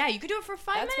 minutes. Yeah, you could do it for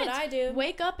 5 minutes. That's what I do.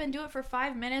 Wake up and do it for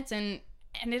 5 minutes, and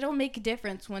it'll make a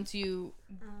difference once you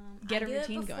get a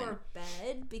routine going. I do it before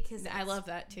bed, because I love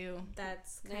that, too.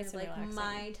 That's kind of, like,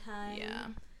 my time. Yeah.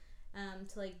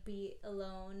 To, like, be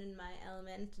alone in my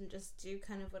element and just do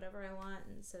kind of whatever I want,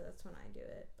 and so that's when I do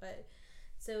it. But...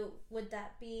 So would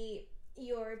that be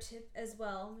your tip as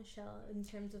well, Michelle, in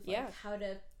terms of, like, how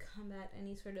to combat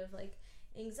any sort of, like,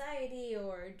 anxiety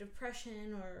or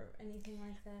depression or anything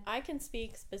like that? I can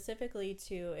speak specifically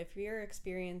to if you're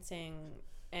experiencing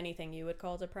anything you would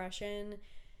call depression,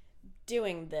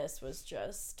 doing this was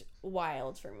just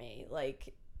wild for me.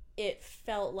 Like, it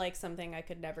felt like something I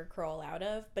could never crawl out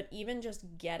of, but even just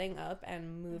getting up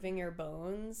and moving your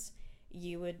bones,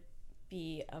 you would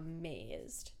be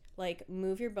amazed. Like,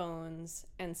 move your bones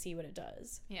and see what it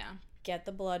does. Yeah. Get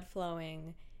the blood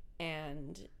flowing,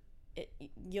 and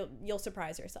you'll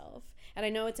surprise yourself. And I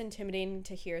know it's intimidating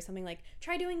to hear something like,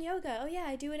 try doing yoga. Oh yeah,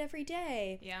 I do it every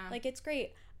day. Yeah. Like, it's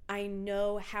great. I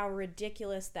know how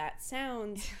ridiculous that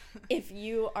sounds if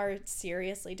you are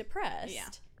seriously depressed. Yeah.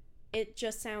 It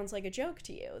just sounds like a joke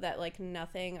to you that, like,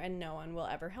 nothing and no one will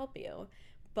ever help you.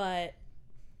 But,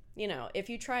 if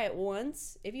you try it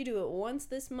once, if you do it once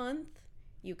this month,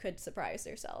 you could surprise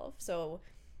yourself. So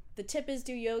the tip is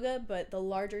do yoga, but the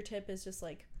larger tip is just,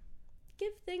 like,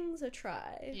 give things a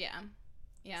try.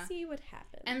 Yeah. See what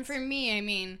happens. And for me, I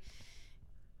mean,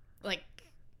 like,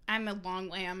 I'm a long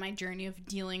way on my journey of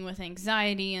dealing with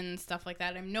anxiety and stuff like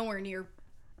that. I'm nowhere near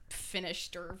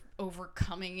finished or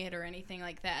overcoming it or anything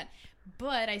like that.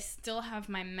 But I still have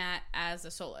my mat as a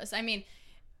solace. I mean,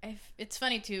 it's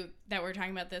funny, too, that we're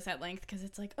talking about this at length, because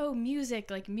it's like, oh, music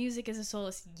is a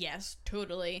solace. Yes,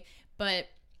 totally. But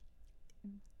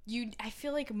I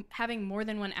feel like having more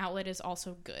than one outlet is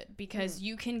also good, because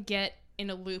you can get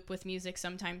in a loop with music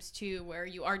sometimes, too, where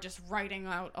you are just writing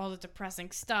out all the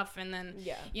depressing stuff and then,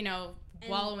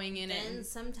 wallowing in it. And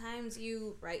sometimes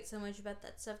you write so much about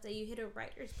that stuff that you hit a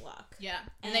writer's block. Yeah.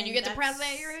 And then you get depressed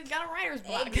that you got a writer's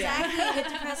block. Exactly. You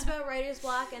get depressed about writer's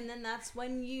block, and then that's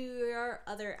when your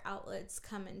other outlets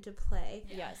come into play.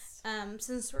 Yes.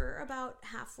 Since we're about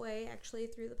halfway, actually,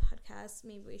 through the podcast,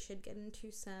 maybe we should get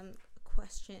into some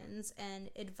questions and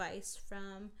advice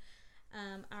from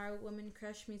our Women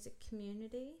Crush Music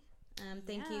community.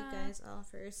 Thank you guys all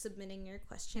for submitting your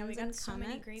questions we got and so comments.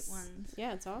 many great ones.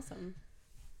 Yeah, it's awesome.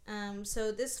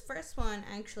 So this first one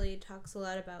actually talks a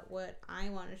lot about what I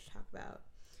wanted to talk about,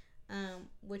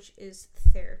 which is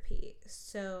therapy.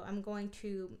 So I'm going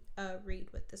to read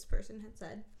what this person had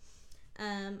said.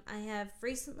 I have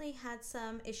recently had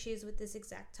some issues with this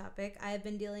exact topic. I have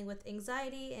been dealing with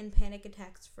anxiety and panic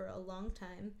attacks for a long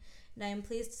time, and I am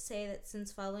pleased to say that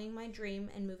since following my dream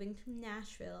and moving to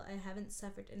Nashville, I haven't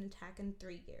suffered an attack in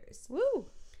 3 years. Woo!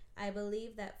 I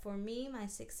believe that for me, my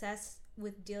success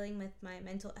with dealing with my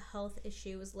mental health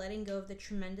issue was letting go of the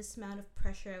tremendous amount of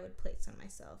pressure I would place on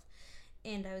myself.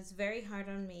 and I was very hard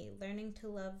on me. Learning to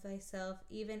love thyself,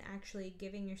 even actually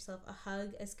giving yourself a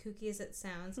hug, as kooky as it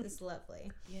sounds, is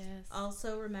lovely. Yes.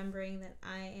 Also remembering that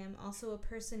I am also a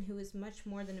person who is much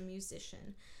more than a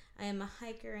musician. I am a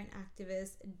hiker and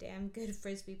activist, a damn good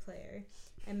frisbee player.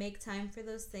 I make time for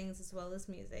those things as well as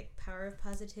music. Power of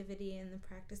positivity and the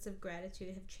practice of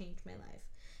gratitude have changed my life.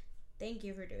 Thank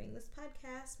you for doing this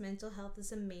podcast. Mental health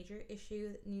is a major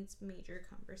issue that needs major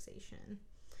conversation.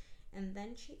 And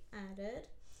then she added,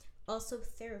 also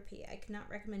therapy. I cannot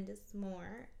recommend this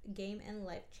more. Game and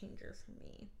life changer for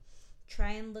me.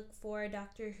 Try and look for a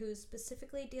doctor who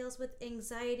specifically deals with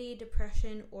anxiety,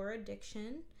 depression, or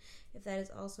addiction. If that is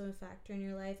also a factor in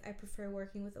your life, I prefer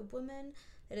working with a woman.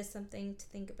 That is something to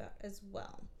think about as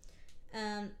well.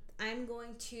 I'm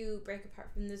going to break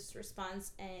apart from this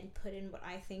response and put in what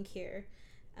I think here.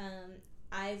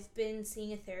 I've been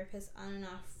seeing a therapist on and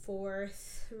off for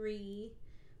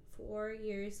 4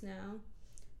 years now.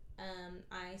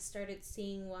 I started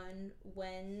seeing one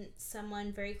when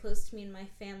someone very close to me in my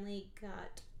family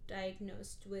got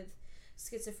diagnosed with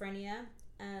schizophrenia.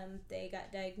 They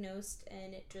got diagnosed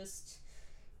and it just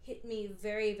hit me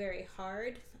very, very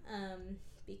hard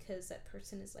because that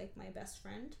person is like my best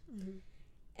friend. Mm-hmm.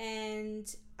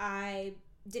 And I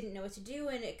didn't know what to do,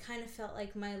 and it kind of felt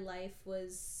like my life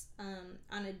was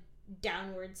on a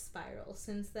downward spiral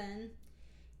since then.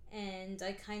 And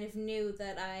I kind of knew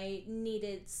that I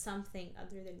needed something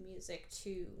other than music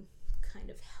to kind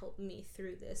of help me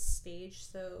through this stage.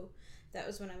 So that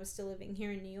was when I was still living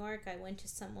here in New York. I went to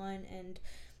someone, and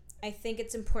I think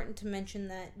it's important to mention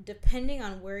that depending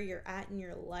on where you're at in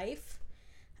your life,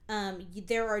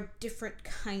 there are different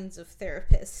kinds of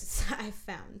therapists I've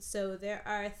found. So there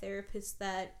are therapists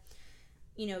that,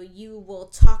 you know, you will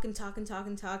talk and talk and talk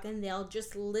and talk, and they'll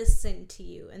just listen to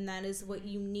you, and that is what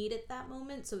you need at that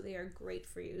moment, so they are great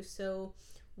for you. So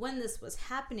when this was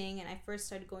happening and I first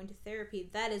started going to therapy,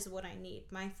 that is what I need.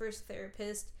 My first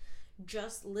therapist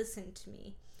just listened to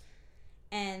me,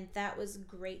 and that was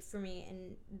great for me.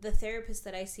 And the therapist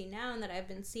that I see now and that I've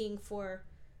been seeing for,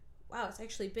 wow, it's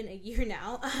actually been a year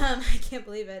now. I can't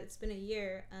believe it. It's been a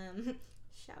year.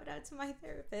 Shout out to my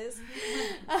therapist.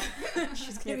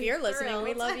 She's gonna If be you're listening, thrilled.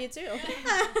 we love you too.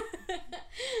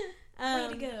 Way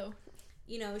to go.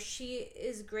 You know, she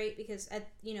is great because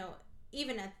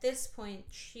even at this point,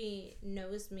 she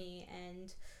knows me,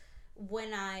 and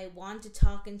when I want to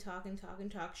talk and talk and talk and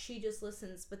talk, she just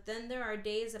listens. But then there are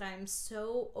days that I'm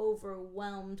so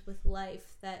overwhelmed with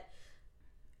life that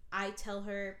I tell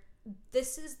her,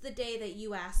 this is the day that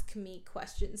you ask me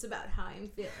questions about how I'm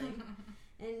feeling.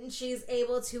 And she's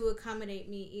able to accommodate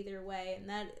me either way, and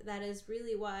that is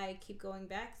really why I keep going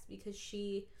back, because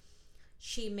she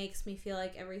makes me feel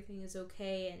like everything is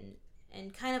okay,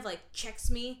 and kind of like checks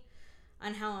me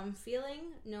on how I'm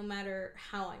feeling, no matter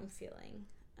how I'm feeling.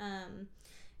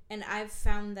 And I've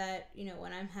found that, you know,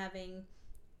 when I'm having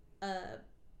a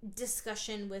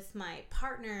discussion with my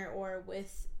partner or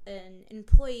with an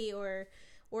employee or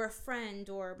a friend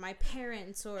or my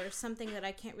parents or something that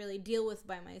I can't really deal with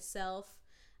by myself,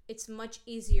 it's much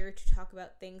easier to talk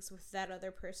about things with that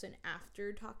other person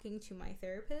after talking to my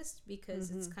therapist,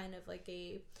 because it's kind of like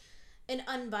an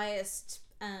unbiased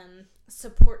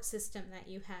support system that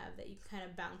you have that you kind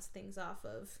of bounce things off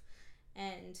of,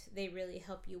 and they really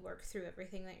help you work through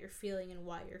everything that you're feeling and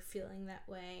why you're feeling that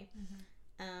way.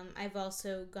 I've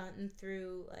also gotten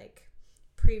through like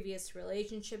previous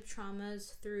relationship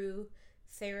traumas through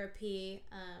therapy,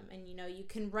 and you know, you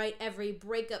can write every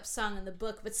breakup song in the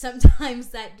book, but sometimes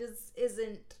that just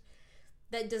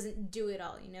doesn't do it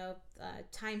all, you know.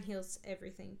 Time heals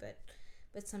everything, but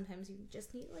sometimes you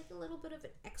just need like a little bit of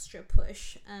an extra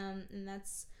push, and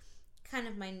that's kind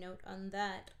of my note on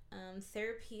that.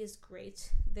 Therapy is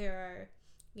great. There are,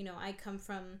 you know, I come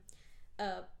from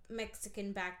a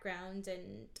Mexican background,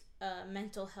 and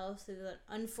mental health is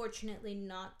unfortunately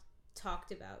not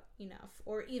talked about enough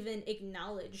or even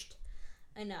acknowledged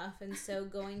enough, and so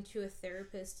going to a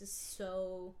therapist is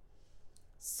so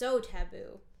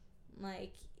taboo.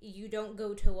 Like, you don't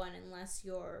go to one unless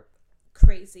you're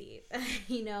crazy,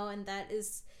 you know, and that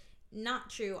is not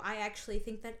true. I actually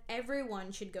think that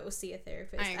everyone should go see a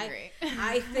therapist. I agree.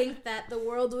 I think that the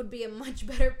world would be a much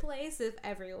better place if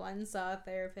everyone saw a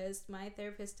therapist. My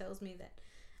therapist tells me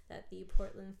that the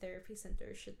Portland Therapy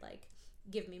Center should like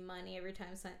give me money every time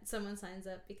someone signs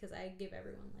up, because I give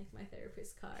everyone like my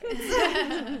therapist card.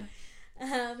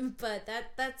 But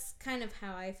that's kind of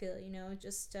how I feel, you know,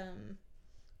 just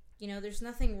you know, there's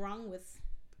nothing wrong with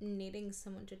needing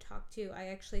someone to talk to. I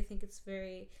actually think it's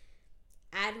very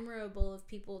admirable of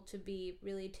people to be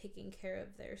really taking care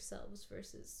of themselves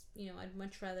versus, you know, I'd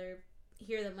much rather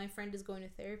hear that my friend is going to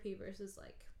therapy versus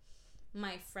like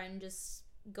my friend just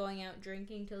going out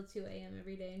drinking till 2 a.m.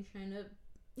 every day and trying to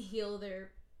heal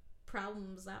their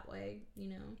problems that way, you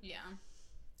know? Yeah.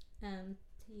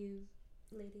 Do you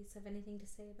ladies have anything to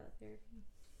say about therapy?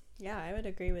 Yeah, I would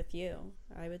agree with you.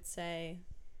 I would say,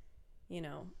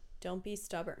 don't be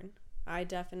stubborn. I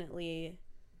definitely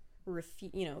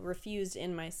refused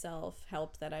in myself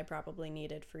help that I probably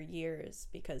needed for years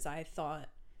because I thought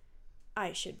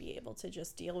I should be able to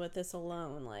just deal with this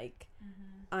alone. Like,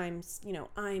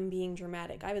 I'm being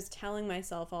dramatic. I was telling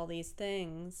myself all these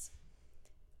things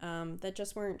that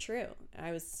just weren't true.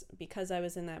 Because I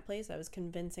was in that place, I was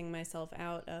convincing myself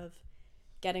out of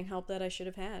getting help that I should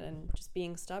have had and just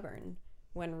being stubborn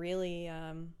when really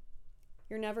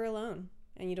you're never alone,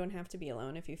 and you don't have to be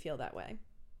alone if you feel that way.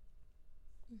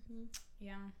 Mm-hmm.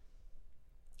 Yeah.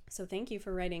 So thank you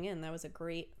for writing in. That was a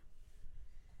great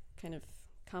kind of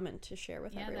comment to share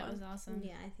with everyone. Yeah, that was awesome.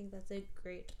 Yeah, I think that's a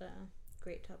great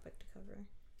topic to cover.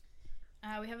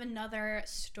 We have another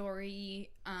story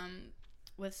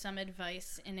with some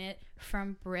advice in it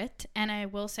from Britt. And I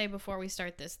will say before we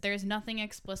start this, there's nothing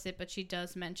explicit, but she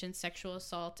does mention sexual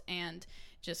assault and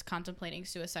just contemplating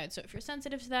suicide. So if you're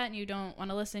sensitive to that and you don't want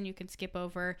to listen, you can skip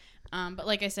over. But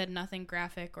like I said, nothing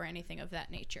graphic or anything of that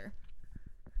nature.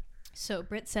 So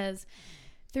Britt says,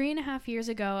 3.5 years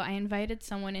ago, I invited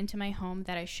someone into my home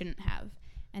that I shouldn't have,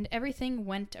 and everything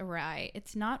went awry.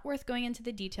 It's not worth going into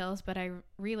the details, but I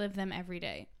relive them every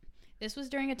day. This was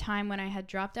during a time when I had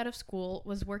dropped out of school,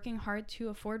 was working hard to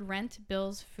afford rent,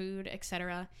 bills, food,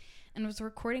 etc., and was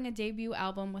recording a debut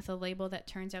album with a label that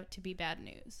turns out to be bad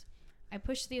news. I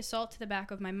pushed the assault to the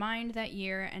back of my mind that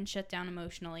year and shut down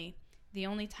emotionally. The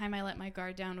only time I let my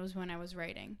guard down was when I was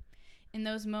writing. In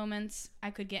those moments,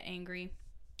 I could get angry,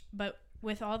 but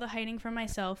with all the hiding from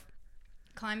myself,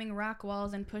 climbing rock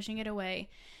walls and pushing it away,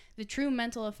 the true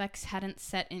mental effects hadn't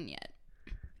set in yet.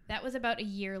 That was about a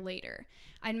year later.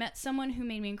 I'd met someone who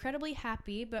made me incredibly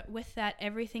happy, but with that,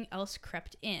 everything else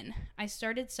crept in. I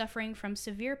started suffering from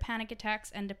severe panic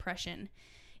attacks and depression.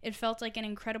 It felt like an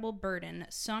incredible burden.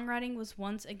 Songwriting was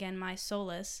once again my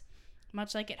solace,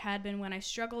 much like it had been when I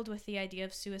struggled with the idea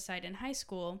of suicide in high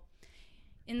school.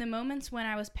 In the moments when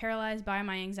I was paralyzed by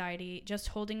my anxiety, just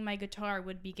holding my guitar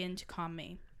would begin to calm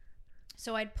me.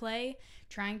 So I'd play,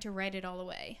 trying to write it all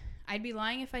away. I'd be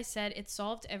lying if I said it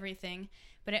solved everything,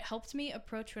 but it helped me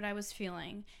approach what I was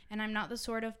feeling, and I'm not the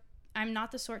sort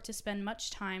to spend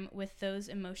much time with those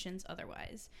emotions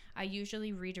otherwise. I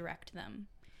usually redirect them.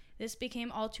 This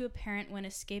became all too apparent when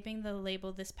escaping the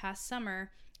label this past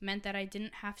summer meant that I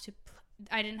didn't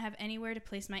have anywhere to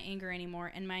place my anger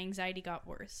anymore, and my anxiety got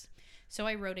worse. So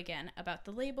I wrote again about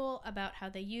the label, about how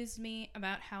they used me,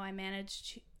 about how I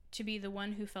managed to be the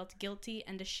one who felt guilty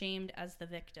and ashamed as the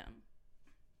victim.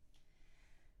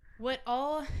 What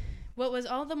was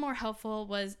all the more helpful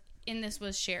was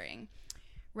sharing.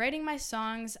 Writing my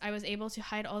songs, I was able to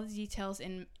hide all the details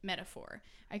in metaphor.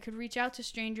 I could reach out to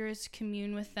strangers,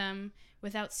 commune with them,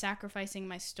 without sacrificing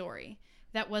my story.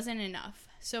 That wasn't enough.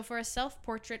 So for a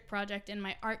self-portrait project in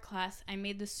my art class, I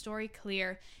made the story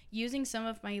clear, using some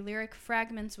of my lyric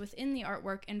fragments within the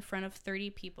artwork in front of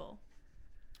 30 people.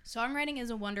 Songwriting is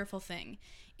a wonderful thing.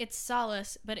 It's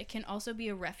solace, but it can also be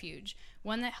a refuge,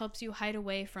 one that helps you hide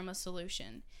away from a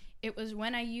solution. It was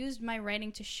when I used my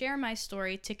writing to share my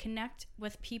story, to connect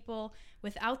with people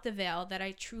without the veil, that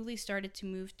I truly started to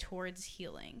move towards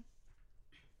healing.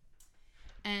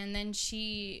 And then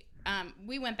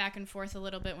we went back and forth a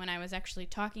little bit when I was actually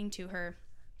talking to her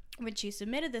when she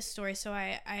submitted this story. So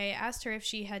I asked her if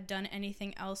she had done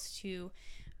anything else to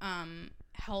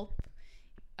help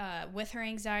with her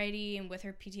anxiety and with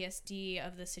her PTSD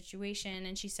of the situation.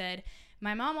 And she said,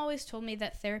 "My mom always told me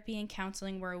that therapy and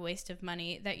counseling were a waste of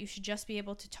money, that you should just be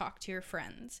able to talk to your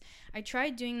friends. I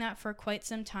tried doing that for quite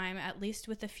some time, at least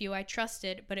with a few I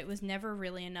trusted, but it was never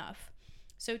really enough.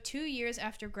 So 2 years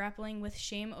after grappling with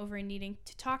shame over needing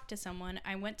to talk to someone,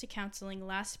 I went to counseling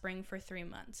last spring for 3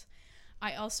 months.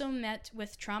 I also met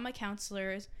with a trauma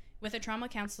counselor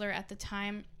at the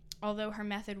time, although her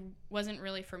method wasn't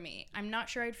really for me. I'm not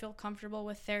sure I'd feel comfortable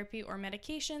with therapy or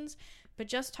medications, but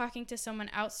just talking to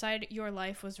someone outside your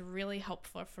life was really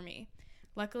helpful for me.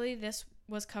 Luckily, this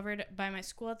was covered by my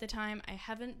school at the time. I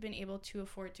haven't been able to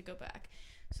afford to go back."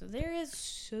 So there is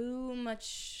so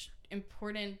much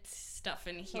important stuff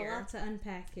in here. A lot to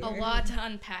unpack here. A lot to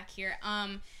unpack here.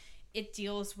 It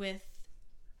deals with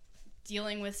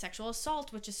dealing with sexual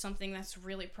assault, which is something that's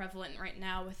really prevalent right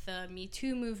now with the Me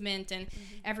Too movement and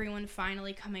everyone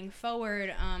finally coming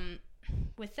forward.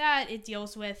 With that, it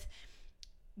deals with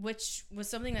which was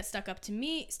something that stuck out to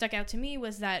me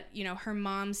was that, you know, her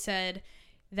mom said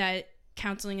that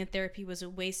counseling and therapy was a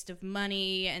waste of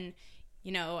money. And,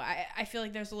 you know, I feel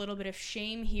like there's a little bit of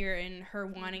shame here in her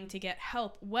wanting to get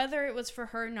help, whether it was for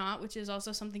her or not, which is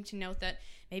also something to note, that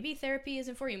maybe therapy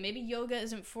isn't for you, maybe yoga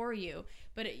isn't for you,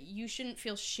 but you shouldn't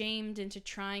feel shamed into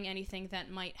trying anything that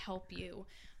might help you.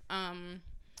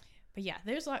 But yeah,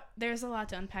 there's a lot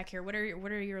to unpack here. What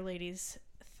are your ladies'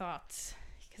 thoughts?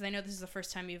 Because I know this is the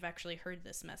first time you've actually heard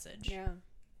this message. Yeah.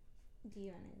 Do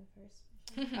you want to go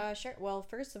first? Sure. Well,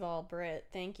 first of all, Britt,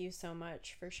 thank you so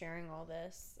much for sharing all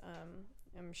this.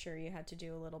 I'm sure you had to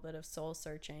do a little bit of soul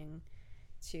searching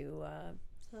to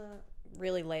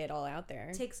really lay it all out there.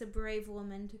 It takes a brave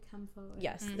woman to come forward.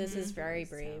 Yes, this is very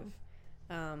brave.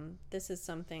 This is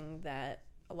something that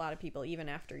a lot of people, even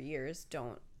after years,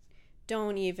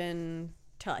 don't even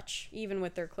touch, even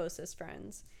with their closest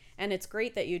friends. And it's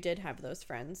great that you did have those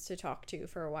friends to talk to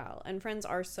for a while. And friends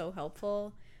are so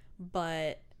helpful,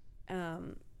 but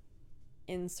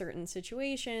in certain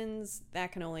situations,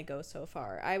 that can only go so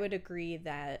far. I would agree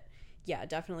that, yeah,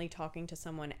 definitely talking to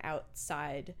someone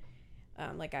outside,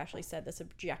 like Ashley said, this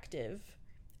objective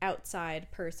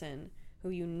outside person who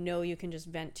you know you can just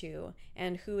vent to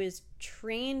and who is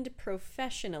trained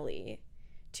professionally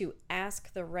to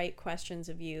ask the right questions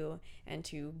of you and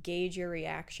to gauge your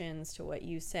reactions to what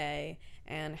you say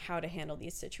and how to handle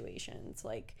these situations.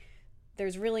 Like,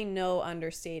 there's really no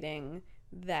understating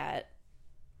that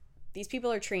these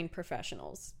people are trained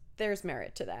professionals. There's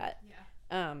merit to that.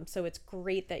 Yeah. So it's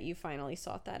great that you finally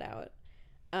sought that out.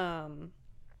 And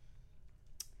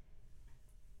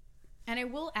I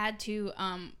will add to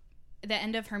the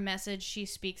end of her message, she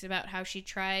speaks about how she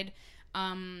tried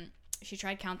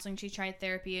counseling, she tried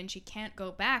therapy, and she can't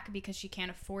go back because she can't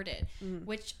afford it,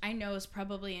 which I know is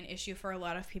probably an issue for a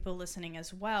lot of people listening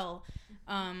as well.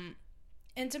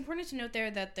 And it's important to note there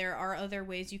that there are other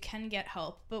ways you can get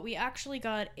help, but we actually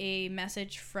got a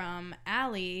message from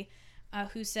Allie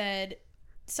who said,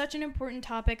 "Such an important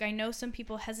topic. I know some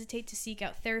people hesitate to seek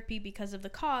out therapy because of the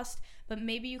cost, but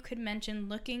maybe you could mention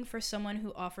looking for someone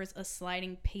who offers a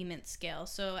sliding payment scale."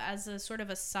 So as a sort of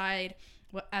a side,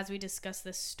 as we discuss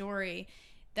this story,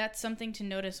 that's something to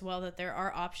note as well, that there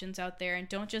are options out there, and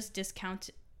don't just discount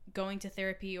going to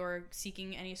therapy or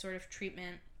seeking any sort of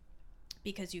treatment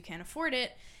because you can't afford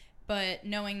it, but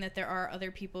knowing that there are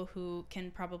other people who can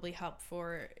probably help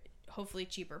for hopefully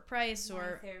cheaper price. My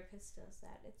or therapist does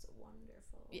that. It's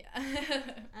wonderful.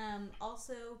 Yeah.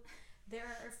 Also, there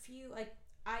are a few, like,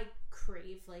 I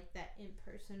crave, like, that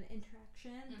in-person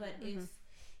interaction, but if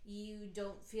you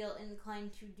don't feel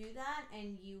inclined to do that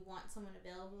and you want someone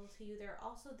available to you, there are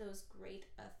also those great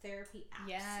therapy apps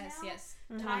now. Yes.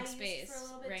 that I used Talkspace, for a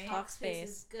little bit. right? Talkspace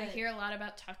is good. I hear a lot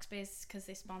about Talkspace because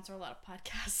they sponsor a lot of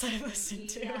podcasts I listen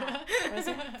to. Yeah. Was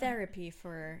it therapy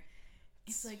for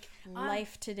It's like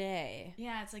life today?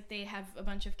 Yeah, it's like they have a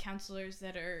bunch of counselors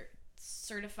that are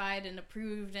certified and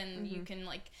approved, and you can,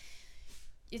 like,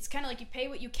 it's kind of like you pay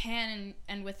what you can,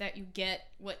 and with that you get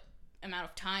what amount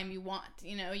of time you want.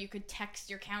 You know, you could text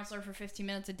your counselor for 15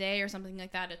 minutes a day or something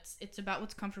like that. It's about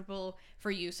what's comfortable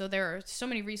for you. So there are so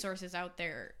many resources out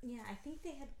there. Yeah, I think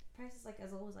they had prices like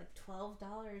as low as like $12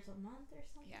 a month or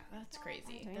something. Yeah, that's like that.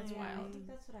 crazy. I That's wild. I think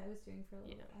that's what I was doing for a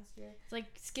little bit last year. It's like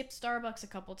skip Starbucks a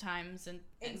couple times and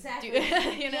Exactly. do,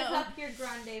 you know, Give up your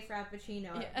grande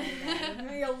frappuccino.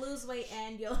 Yeah. You'll lose weight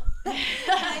and you'll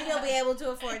be able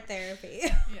to afford therapy.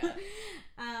 Yeah.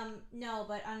 No,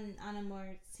 but on a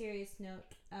more serious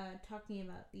note, talking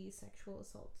about the sexual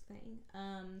assault thing.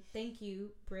 Thank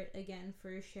you, Britt, again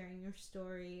for sharing your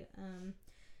story.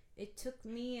 It took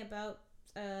me about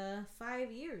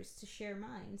 5 years to share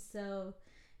mine. So,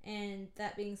 and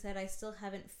that being said, I still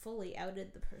haven't fully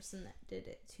outed the person that did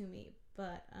it to me.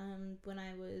 But when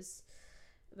I was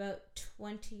about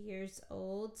 20 years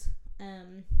old, so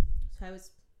I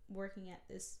was working at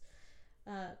this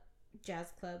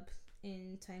jazz club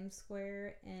in Times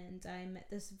Square, and I met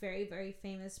this very, very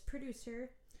famous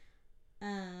producer.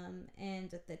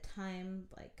 And at the time,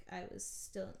 like, I was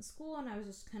still in school, and I was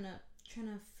just kind of trying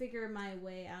to figure my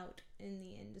way out in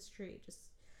the industry, just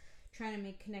trying to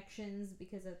make connections,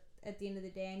 because at the end of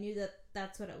the day, I knew that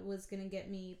that's what it was going to get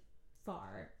me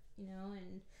far, you know.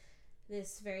 And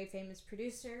this very famous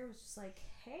producer was just like,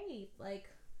 hey, like,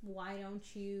 why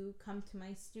don't you come to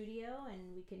my studio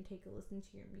and we can take a listen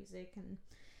to your music and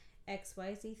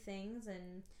XYZ things.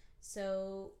 And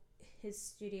so his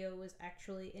studio was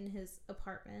actually in his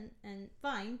apartment, and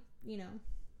fine, you know,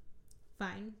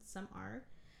 fine, some are.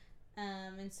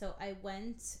 And so I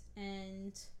went,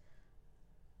 and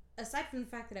aside from the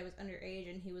fact that I was underage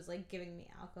and he was, like, giving me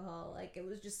alcohol, like, it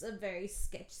was just a very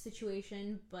sketch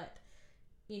situation, but,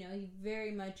 you know, he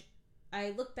very much, I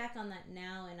look back on that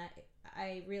now, and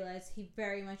I realize he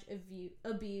very much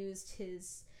abused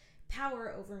his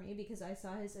power over me, because I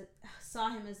saw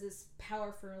him as this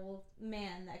powerful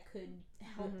man that could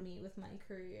help me with my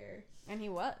career. And he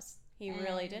was. He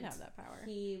really did have that power.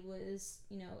 He was,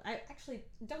 you know, I actually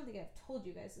don't think I've told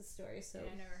you guys this story, so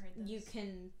I never heard this. you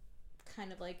can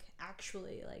kind of, like,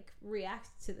 actually, like, react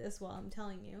to this while I'm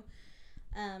telling you.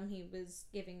 He was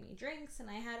giving me drinks, and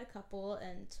I had a couple,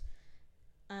 and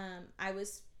I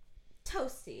was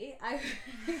toasty.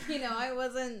 You know, I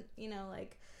wasn't, you know,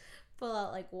 like, full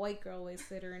out, like, white girl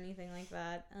wasted or anything like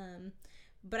that.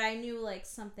 But I knew, like,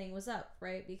 something was up,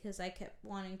 right? Because I kept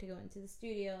wanting to go into the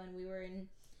studio, and we were in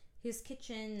his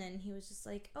kitchen, and he was just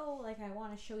like, oh, like, I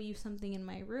want to show you something in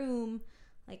my room,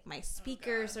 like my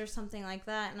speakers or something like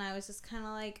that. And I was just kind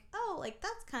of like, oh, like,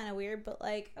 that's kind of weird, but,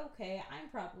 like, okay, I'm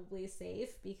probably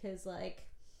safe, because, like,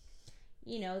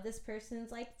 you know, this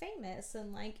person's, like, famous,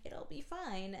 and, like, it'll be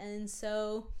fine. And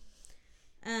so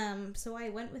I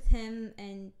went with him,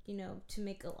 and, you know, to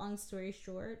make a long story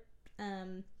short,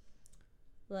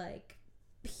 like,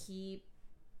 he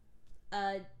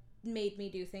made me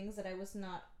do things that I was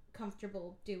not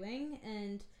comfortable doing,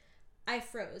 and I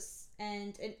froze.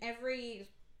 And in every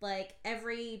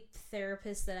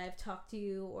therapist that I've talked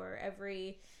to, or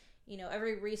every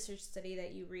research study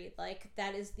that you read, like,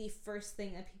 that is the first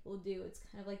thing that people do. It's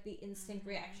kind of like the instinct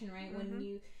reaction, right?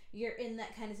 When you're in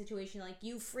that kind of situation, like,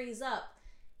 you freeze up,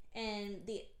 and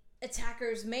the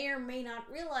attackers may or may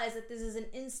not realize that this is an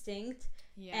instinct.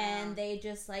 Yeah. And they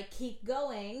just, like, keep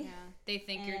going. Yeah. They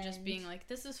think you're just being like,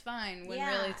 this is fine, when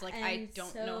really it's like, I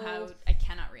don't know how, I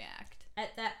cannot react.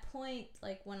 At that point,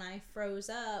 like, when I froze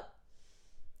up,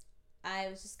 I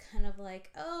was just kind of like,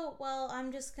 oh, well,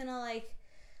 I'm just gonna, like,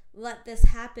 let this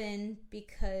happen,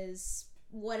 because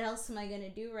what else am I gonna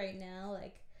do right now?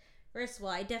 Like, first of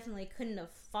all, I definitely couldn't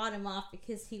have fought him off,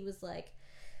 because he was, like,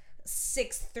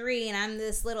 6'3", and I'm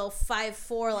this little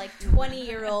 5'4", like,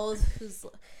 20-year-old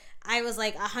I was,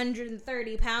 like,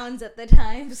 130 pounds at the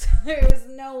time, so there was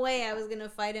no way I was gonna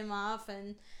fight him off.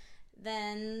 And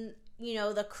then, you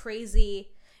know, the crazy,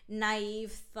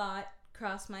 naive thought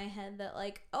crossed my head that,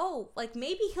 like, oh, like,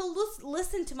 maybe he'll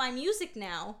listen to my music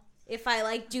now if I,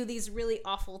 like, do these really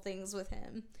awful things with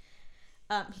him.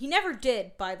 He never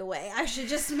did, by the way. I should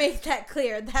just make that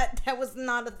clear. That was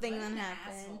not a thing that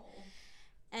happened. Asshole.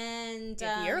 And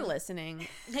if you're listening,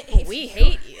 we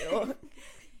hate you.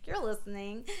 If you're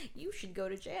listening, you should go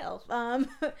to jail.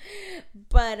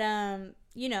 But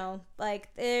you know,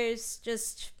 like, there's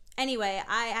just, anyway,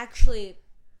 I actually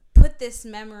put this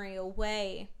memory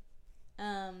away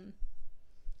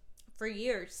for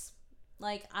years.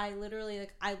 Like, I literally,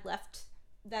 like, I left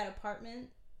that apartment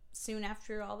soon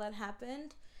after all that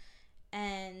happened,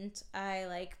 and I,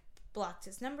 like, blocked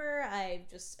his number. I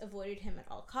just avoided him at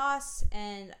all costs,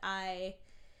 and I,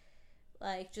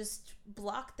 like, just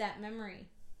blocked that memory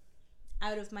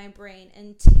out of my brain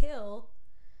until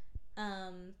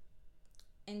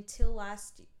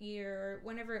last year,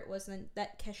 whenever it was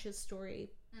that Kesha's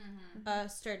story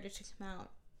started to come out.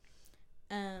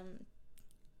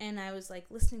 And I was, like,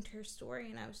 listening to her story,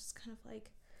 and I was just kind of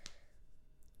like,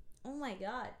 oh my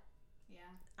God.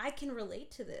 Yeah. I can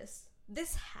relate to this.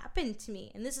 This happened to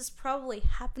me, and this is probably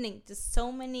happening to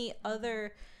so many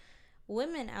other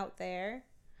women out there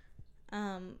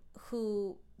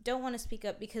who don't want to speak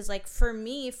up, because, like, for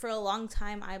me, for a long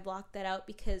time, I blocked that out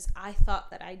because I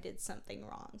thought that I did something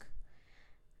wrong.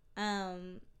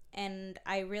 And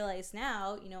I realize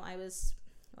now, you know, I was,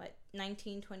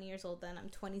 19, 20 years old then. I'm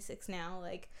 26 now.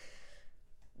 Like,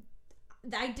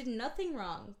 I did nothing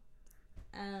wrong.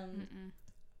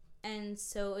 And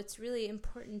so it's really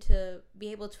important to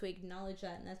be able to acknowledge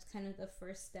that, and that's kind of the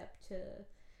first step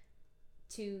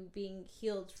to being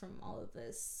healed from all of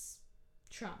this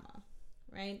trauma,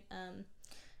 right?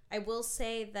 I will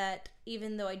say that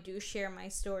even though I do share my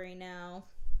story now,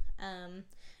 and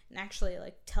actually,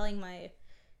 like, telling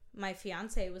my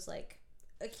fiance was, like,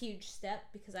 a huge step,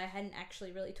 because I hadn't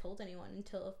actually really told anyone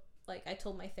until, like, I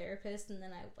told my therapist, and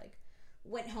then I, like,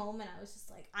 went home, and I was just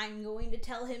like, I'm going to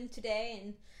tell him today.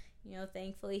 And, you know,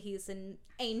 thankfully he's an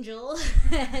angel.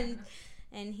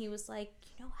 and he was like,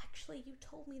 you know, actually, you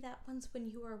told me that once when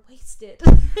you were wasted.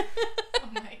 Oh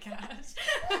my gosh.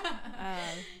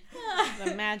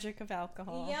 The magic of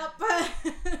alcohol. Yep. I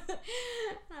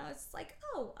was like,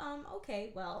 oh,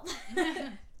 okay, well.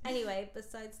 Anyway,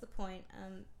 besides the point,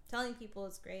 telling people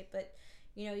is great, but,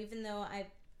 you know, even though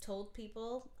I've told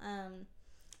people,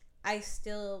 I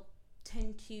still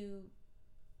tend to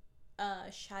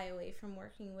shy away from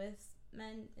working with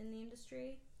men in the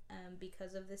industry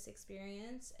because of this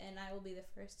experience, and I will be the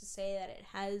first to say that it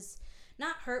has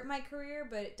not hurt my career,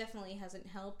 but it definitely hasn't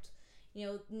helped. You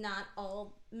know, not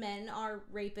all men are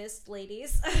rapist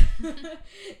ladies.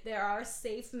 There are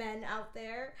safe men out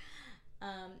there.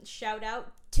 Shout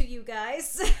out to you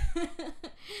guys.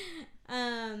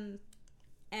 And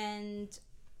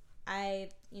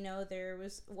there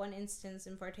was one instance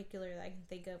in particular that I can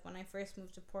think of. When I first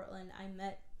moved to Portland, I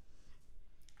met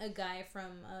a guy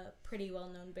from a pretty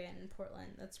well-known band in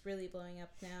Portland that's really blowing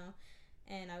up now.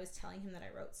 And I was telling him that I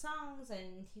wrote songs,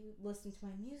 and he listened to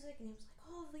my music, and he was like,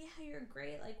 oh, yeah, you're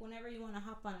great. Like, whenever you want to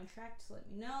hop on a track, just let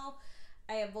me know.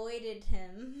 I avoided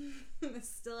him.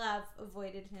 Still have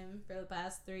avoided him for the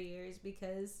past 3 years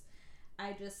because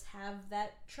I just have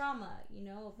that trauma, you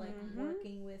know, of, like,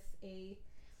 working with a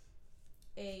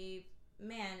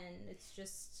man, and it's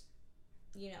just,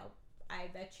 you know, I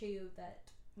bet you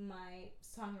that my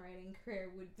songwriting career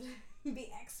would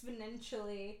be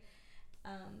exponentially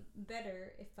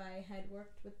better if I had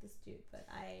worked with this dude, but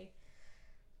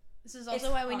This is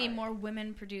also why we need more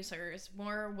women producers,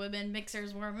 more women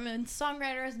mixers, more women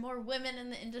songwriters, more women in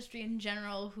the industry in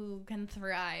general who can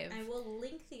thrive. I will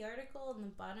link the article in the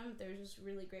bottom. There's this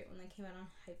really great one that came out on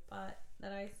Hypebot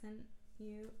that I sent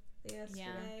you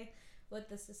yesterday with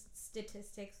the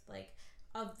statistics, like,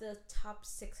 of the top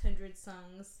 600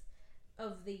 songs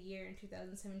of the year in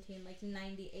 2017, like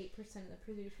 98% of the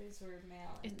producers were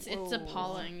male. It's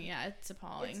appalling. Yeah, it's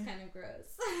appalling. It's kind of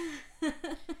gross.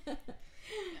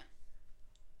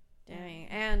 Dang.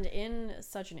 And in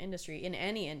such an industry, in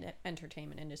any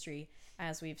entertainment industry,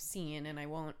 as we've seen, and I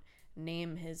won't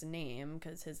name his name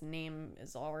because his name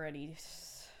is already...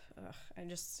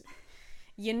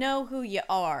 You know who you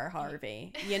are,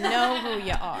 Harvey. You know who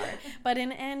you are. But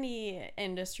in any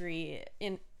industry,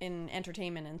 in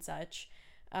entertainment and such,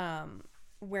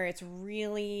 where it's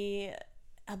really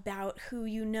about who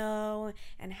you know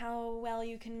and how well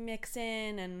you can mix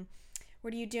in and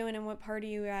what are you doing and what part are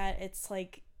you at, it's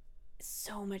like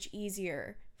so much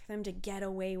easier for them to get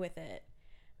away with it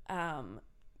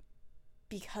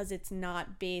because it's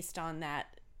not based on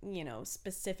that, you know,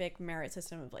 specific merit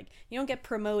system of, like, you don't get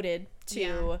promoted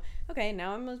to okay,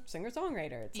 now I'm a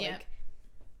singer-songwriter. It's like,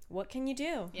 what can you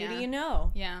do? Who do you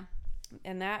know?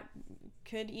 And that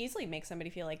could easily make somebody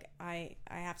feel like I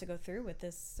have to go through with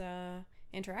this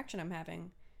interaction I'm having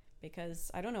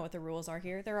because I don't know what the rules are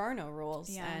here. There are no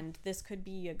rules, and this could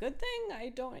be a good thing. I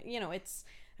don't, you know,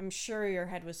 I'm sure your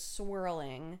head was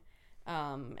swirling,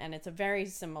 and it's a very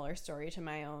similar story to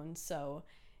my own. So,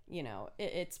 you know,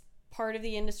 it's part of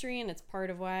the industry, and it's part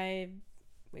of why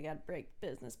we got to break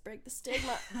the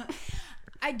stigma.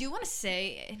 I do want to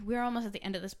say, we're almost at the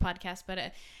end of this podcast, but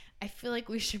I feel like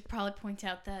we should probably point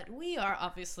out that we are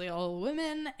obviously all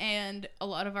women, and a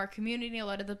lot of our community, a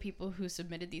lot of the people who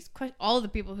submitted all of the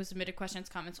people who submitted questions,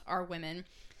 comments are women.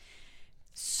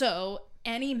 So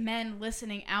any men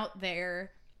listening out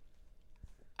there,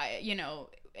 you know,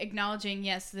 acknowledging,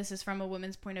 yes, this is from a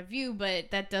woman's point of view,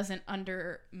 but that doesn't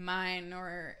undermine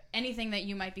or anything that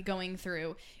you might be going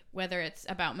through, whether it's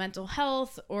about mental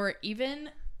health or even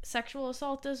sexual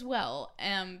assault as well,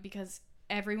 because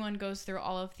everyone goes through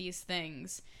all of these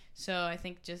things. So I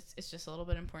think it's just a little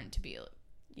bit important to be...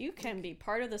 You can be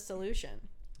part of the solution.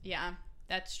 Yeah,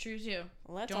 that's true too.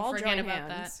 Let's Don't all forget join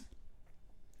about hands.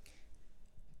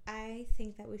 that. I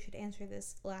think that we should answer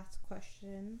this last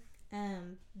question,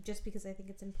 just because I think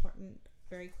it's important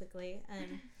very quickly.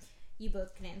 You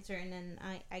both can answer, and then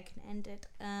I can end it.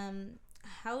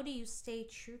 How do you stay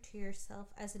true to yourself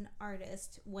as an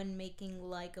artist when making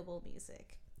likable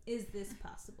music? Is this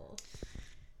possible?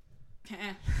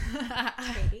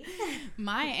 Katie?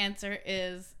 My answer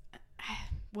is,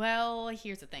 well,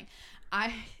 here's the thing.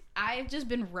 I've just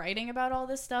been writing about all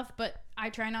this stuff, but I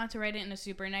try not to write it in a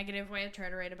super negative way. I try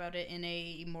to write about it in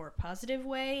a more positive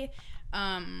way,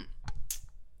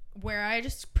 where I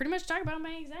just pretty much talk about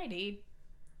my anxiety,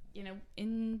 you know,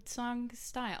 in song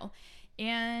style.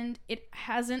 And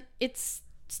it's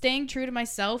staying true to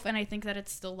myself, and I think that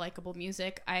it's still likable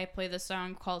music. I play this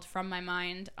song called From My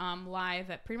Mind live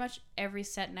at pretty much every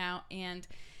set now, and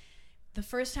the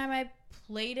first time I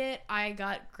played it, I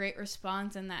got great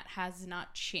response, and that has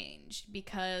not changed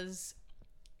because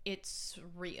it's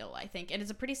real, I think. And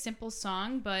it's a pretty simple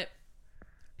song, but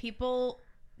people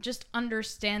just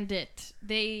understand it.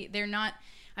 They're not...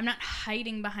 I'm not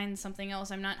hiding behind something else.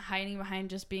 I'm not hiding behind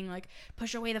just being like,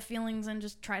 push away the feelings and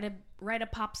just try to write a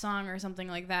pop song or something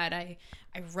like that. I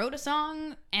wrote a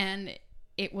song, and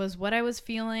it was what I was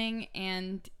feeling,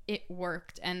 and it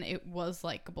worked, and it was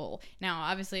likable. Now,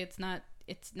 obviously, it's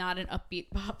it's not an upbeat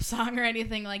pop song or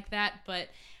anything like that, but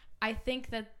I think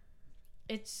that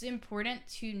it's important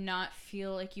to not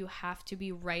feel like you have to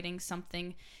be writing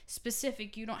something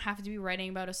specific. You don't have to be writing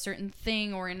about a certain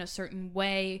thing or in a certain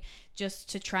way just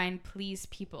to try and please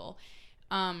people.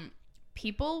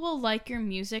 People will like your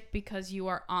music because you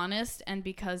are honest and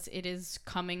because it is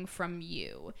coming from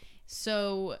you.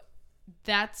 So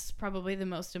that's probably the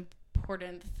most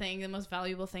important thing, the most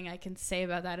valuable thing I can say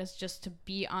about that is just to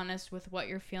be honest with what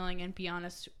you're feeling and be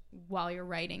honest while you're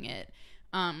writing it.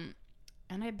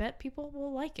 And I bet people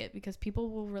will like it because people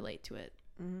will relate to it.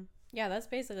 Mm-hmm. Yeah, that's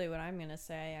basically what I'm going to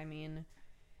say. I mean,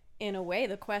 in a way,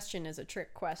 the question is a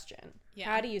trick question. Yeah.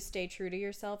 How do you stay true to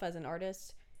yourself as an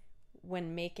artist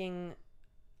when making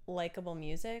likable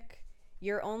music?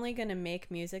 You're only going to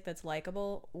make music that's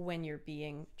likable when you're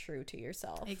being true to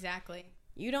yourself. Exactly.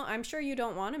 I'm sure you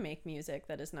don't want to make music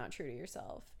that is not true to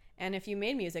yourself. And if you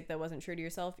made music that wasn't true to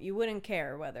yourself, you wouldn't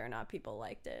care whether or not people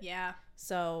liked it. Yeah.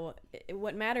 So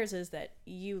what matters is that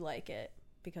you like it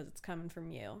because it's coming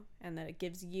from you, and that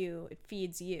it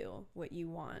feeds you what you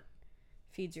want,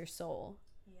 feeds your soul.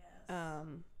 Yes.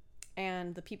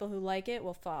 And the people who like it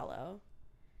will follow.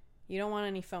 You don't want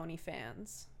any phony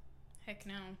fans. Heck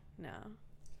no. No.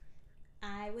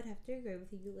 I would have to agree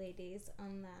with you ladies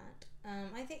on that.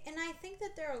 I think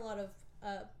that there are a lot of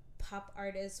pop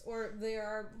artists, or there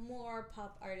are more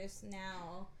pop artists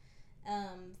now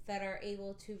that are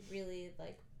able to really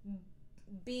like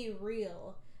be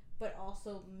real but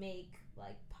also make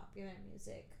like popular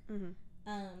music. Mm-hmm.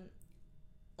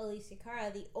 Alicia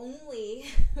Cara, the only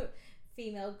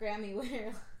female Grammy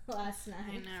winner last night.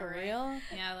 I know, for right? real?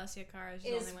 Yeah, Alicia Cara is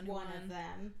the only one who won. Of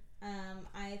them.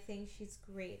 I think she's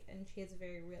great, and she has a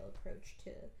very real approach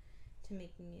to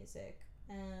making music.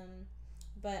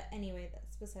 But anyway,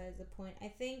 that's besides the point. I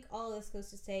think all this goes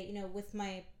to say, you know, with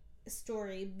my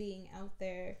story being out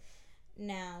there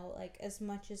now, like, as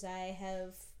much as I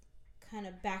have kind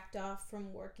of backed off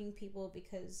from working people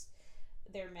because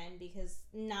they're men,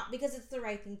 not because it's the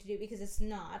right thing to do, because it's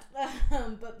not,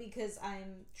 but because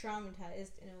I'm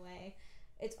traumatized in a way.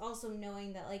 It's also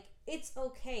knowing that, like, it's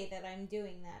okay that I'm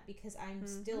doing that because I'm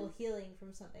still healing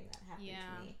from something that happened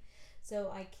to me.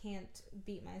 So I can't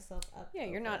beat myself up. Yeah,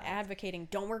 you're not advocating,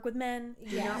 don't work with men.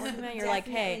 Yeah, not work with men. You're like,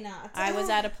 hey, I was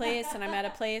at a place and I'm at a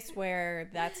place where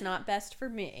that's not best for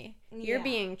me. You're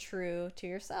being true to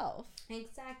yourself.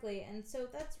 Exactly. And so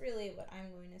that's really what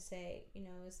I'm going to say, you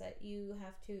know, is that you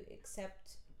have to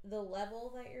accept the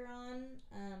level that you're on,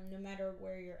 no matter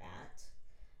where you're at.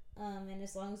 And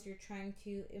as long as you're trying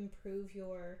to improve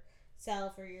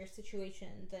yourself or your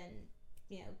situation, then,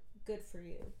 you know, good for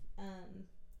you.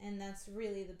 And that's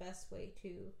really the best way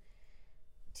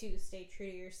to stay true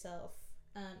to yourself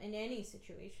in any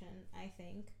situation, I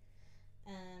think.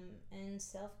 And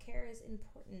self-care is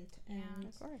important. And yeah,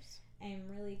 of course. I'm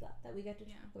really glad that we got to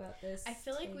talk about this. I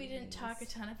feel like we didn't talk a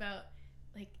ton about,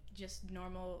 like, just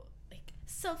normal, like,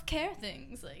 self-care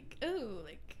things. Like, ooh,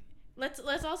 like, let's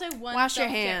all say one. Wash your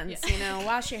hands, you know,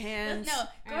 wash your hands.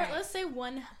 Let's say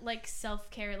one, like,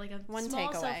 self-care, like a one small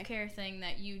takeaway. Self-care thing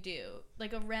that you do.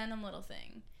 Like a random little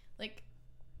thing. Like,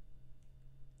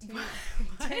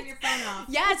 turn your phone off.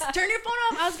 Yes, turn your phone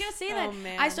off. I was gonna say that. Oh,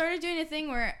 man. I started doing a thing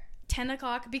where 10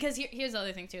 o'clock, because here's the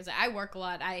other thing too, is that I work a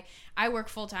lot. I work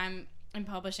full-time in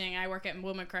publishing. I work at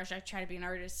Woman Crush. I try to be an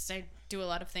artist. I do a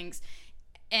lot of things.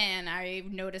 And I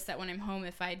notice that when I'm home,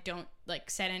 if I don't, like,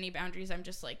 set any boundaries, I'm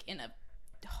just, like, in a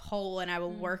hole, and I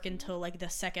will work until, like, the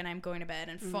second I'm going to bed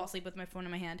and fall asleep with my phone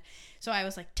in my hand. So I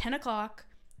was like, 10 o'clock,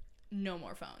 no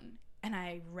more phone. And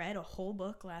I read a whole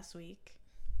book last week,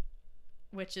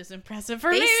 which is impressive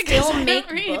for me. They still make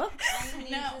books? I need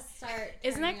to start.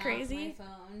 Isn't that crazy? Off my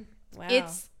phone. Wow.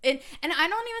 And I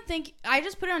don't even think, I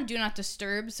just put it on Do Not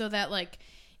Disturb so that, like,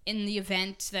 in the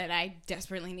event that I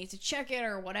desperately need to check it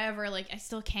or whatever, like, I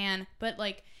still can. But,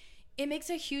 like, it makes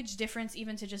a huge difference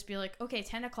even to just be like, okay,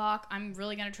 10 o'clock, I'm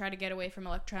really going to try to get away from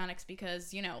electronics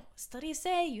because, you know, studies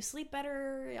say you sleep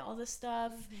better, all this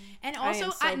stuff. And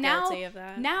also, guilty of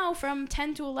that. Now from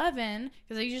 10 to 11,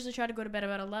 because I usually try to go to bed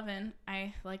about 11,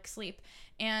 I, like, sleep.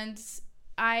 And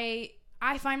I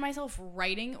find myself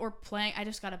writing or playing. I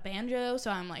just got a banjo,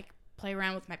 so I'm, like, play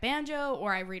around with my banjo,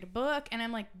 or I read a book, and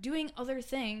I'm, like, doing other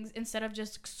things instead of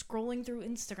just scrolling through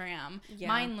Instagram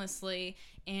mindlessly,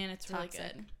 and it's Toxic.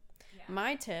 really good.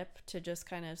 My tip to just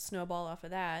kind of snowball off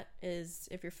of that is,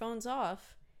 if your phone's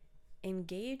off,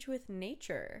 engage with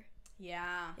nature.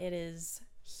 Yeah. It is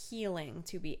healing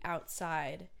to be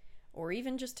outside, or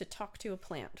even just to talk to a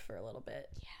plant for a little bit.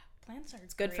 Yeah, plants are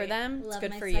It's good for them. It's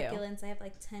good for my you. succulents. I have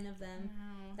like 10 of them.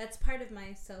 Wow. That's part of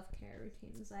my self-care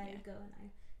routines. I go and I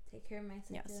take care of my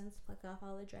Yes. succulents, pluck off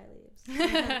all the dry leaves.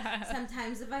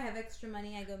 Sometimes if I have extra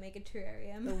money, I go make a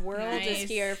terrarium. The world Nice. is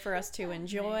here for us to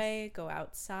enjoy, go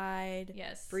outside,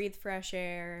 Yes. breathe fresh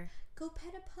air. Go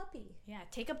pet a puppy. Yeah,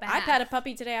 take a bath. I pet a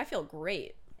puppy today. I feel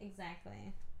great.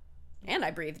 Exactly. And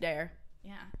I breathed air.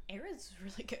 Yeah, air is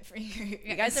really good for you.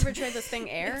 You guys ever tried this thing,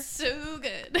 air? It's so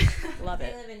good. Love They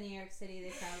it. live in New York City. They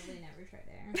probably never tried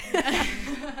air.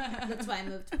 That's why I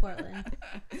moved to Portland.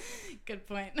 Good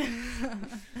point.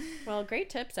 Well,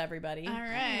 great tips, everybody. All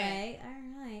right.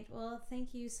 All right. Well,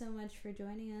 thank you so much for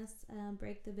joining us,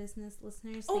 Break the Business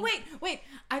listeners. Oh, Thank- wait.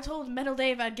 I told Metal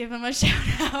Dave I'd give him a shout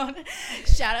out.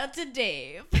 Shout out to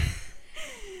Dave.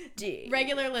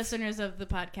 Regular listeners of the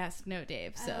podcast know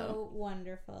Dave, so. Oh,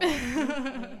 wonderful.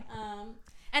 Okay,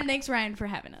 and thanks, Ryan, for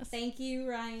having us. thank you,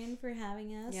 Ryan, for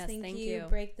having us. Yes, thank you, you.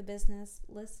 Break the Business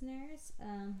listeners.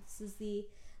 This is the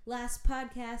last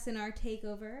podcast in our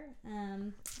takeover.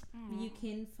 You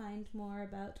can find more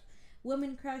about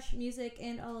Women Crush Music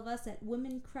and all of us at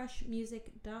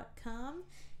womencrushmusic.com.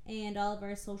 And all of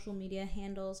our social media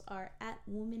handles are at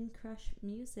Women Crush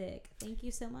Music. Thank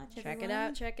you so much,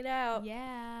 everyone. Check it out.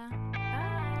 Yeah.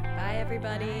 Bye,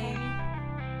 everybody. Bye.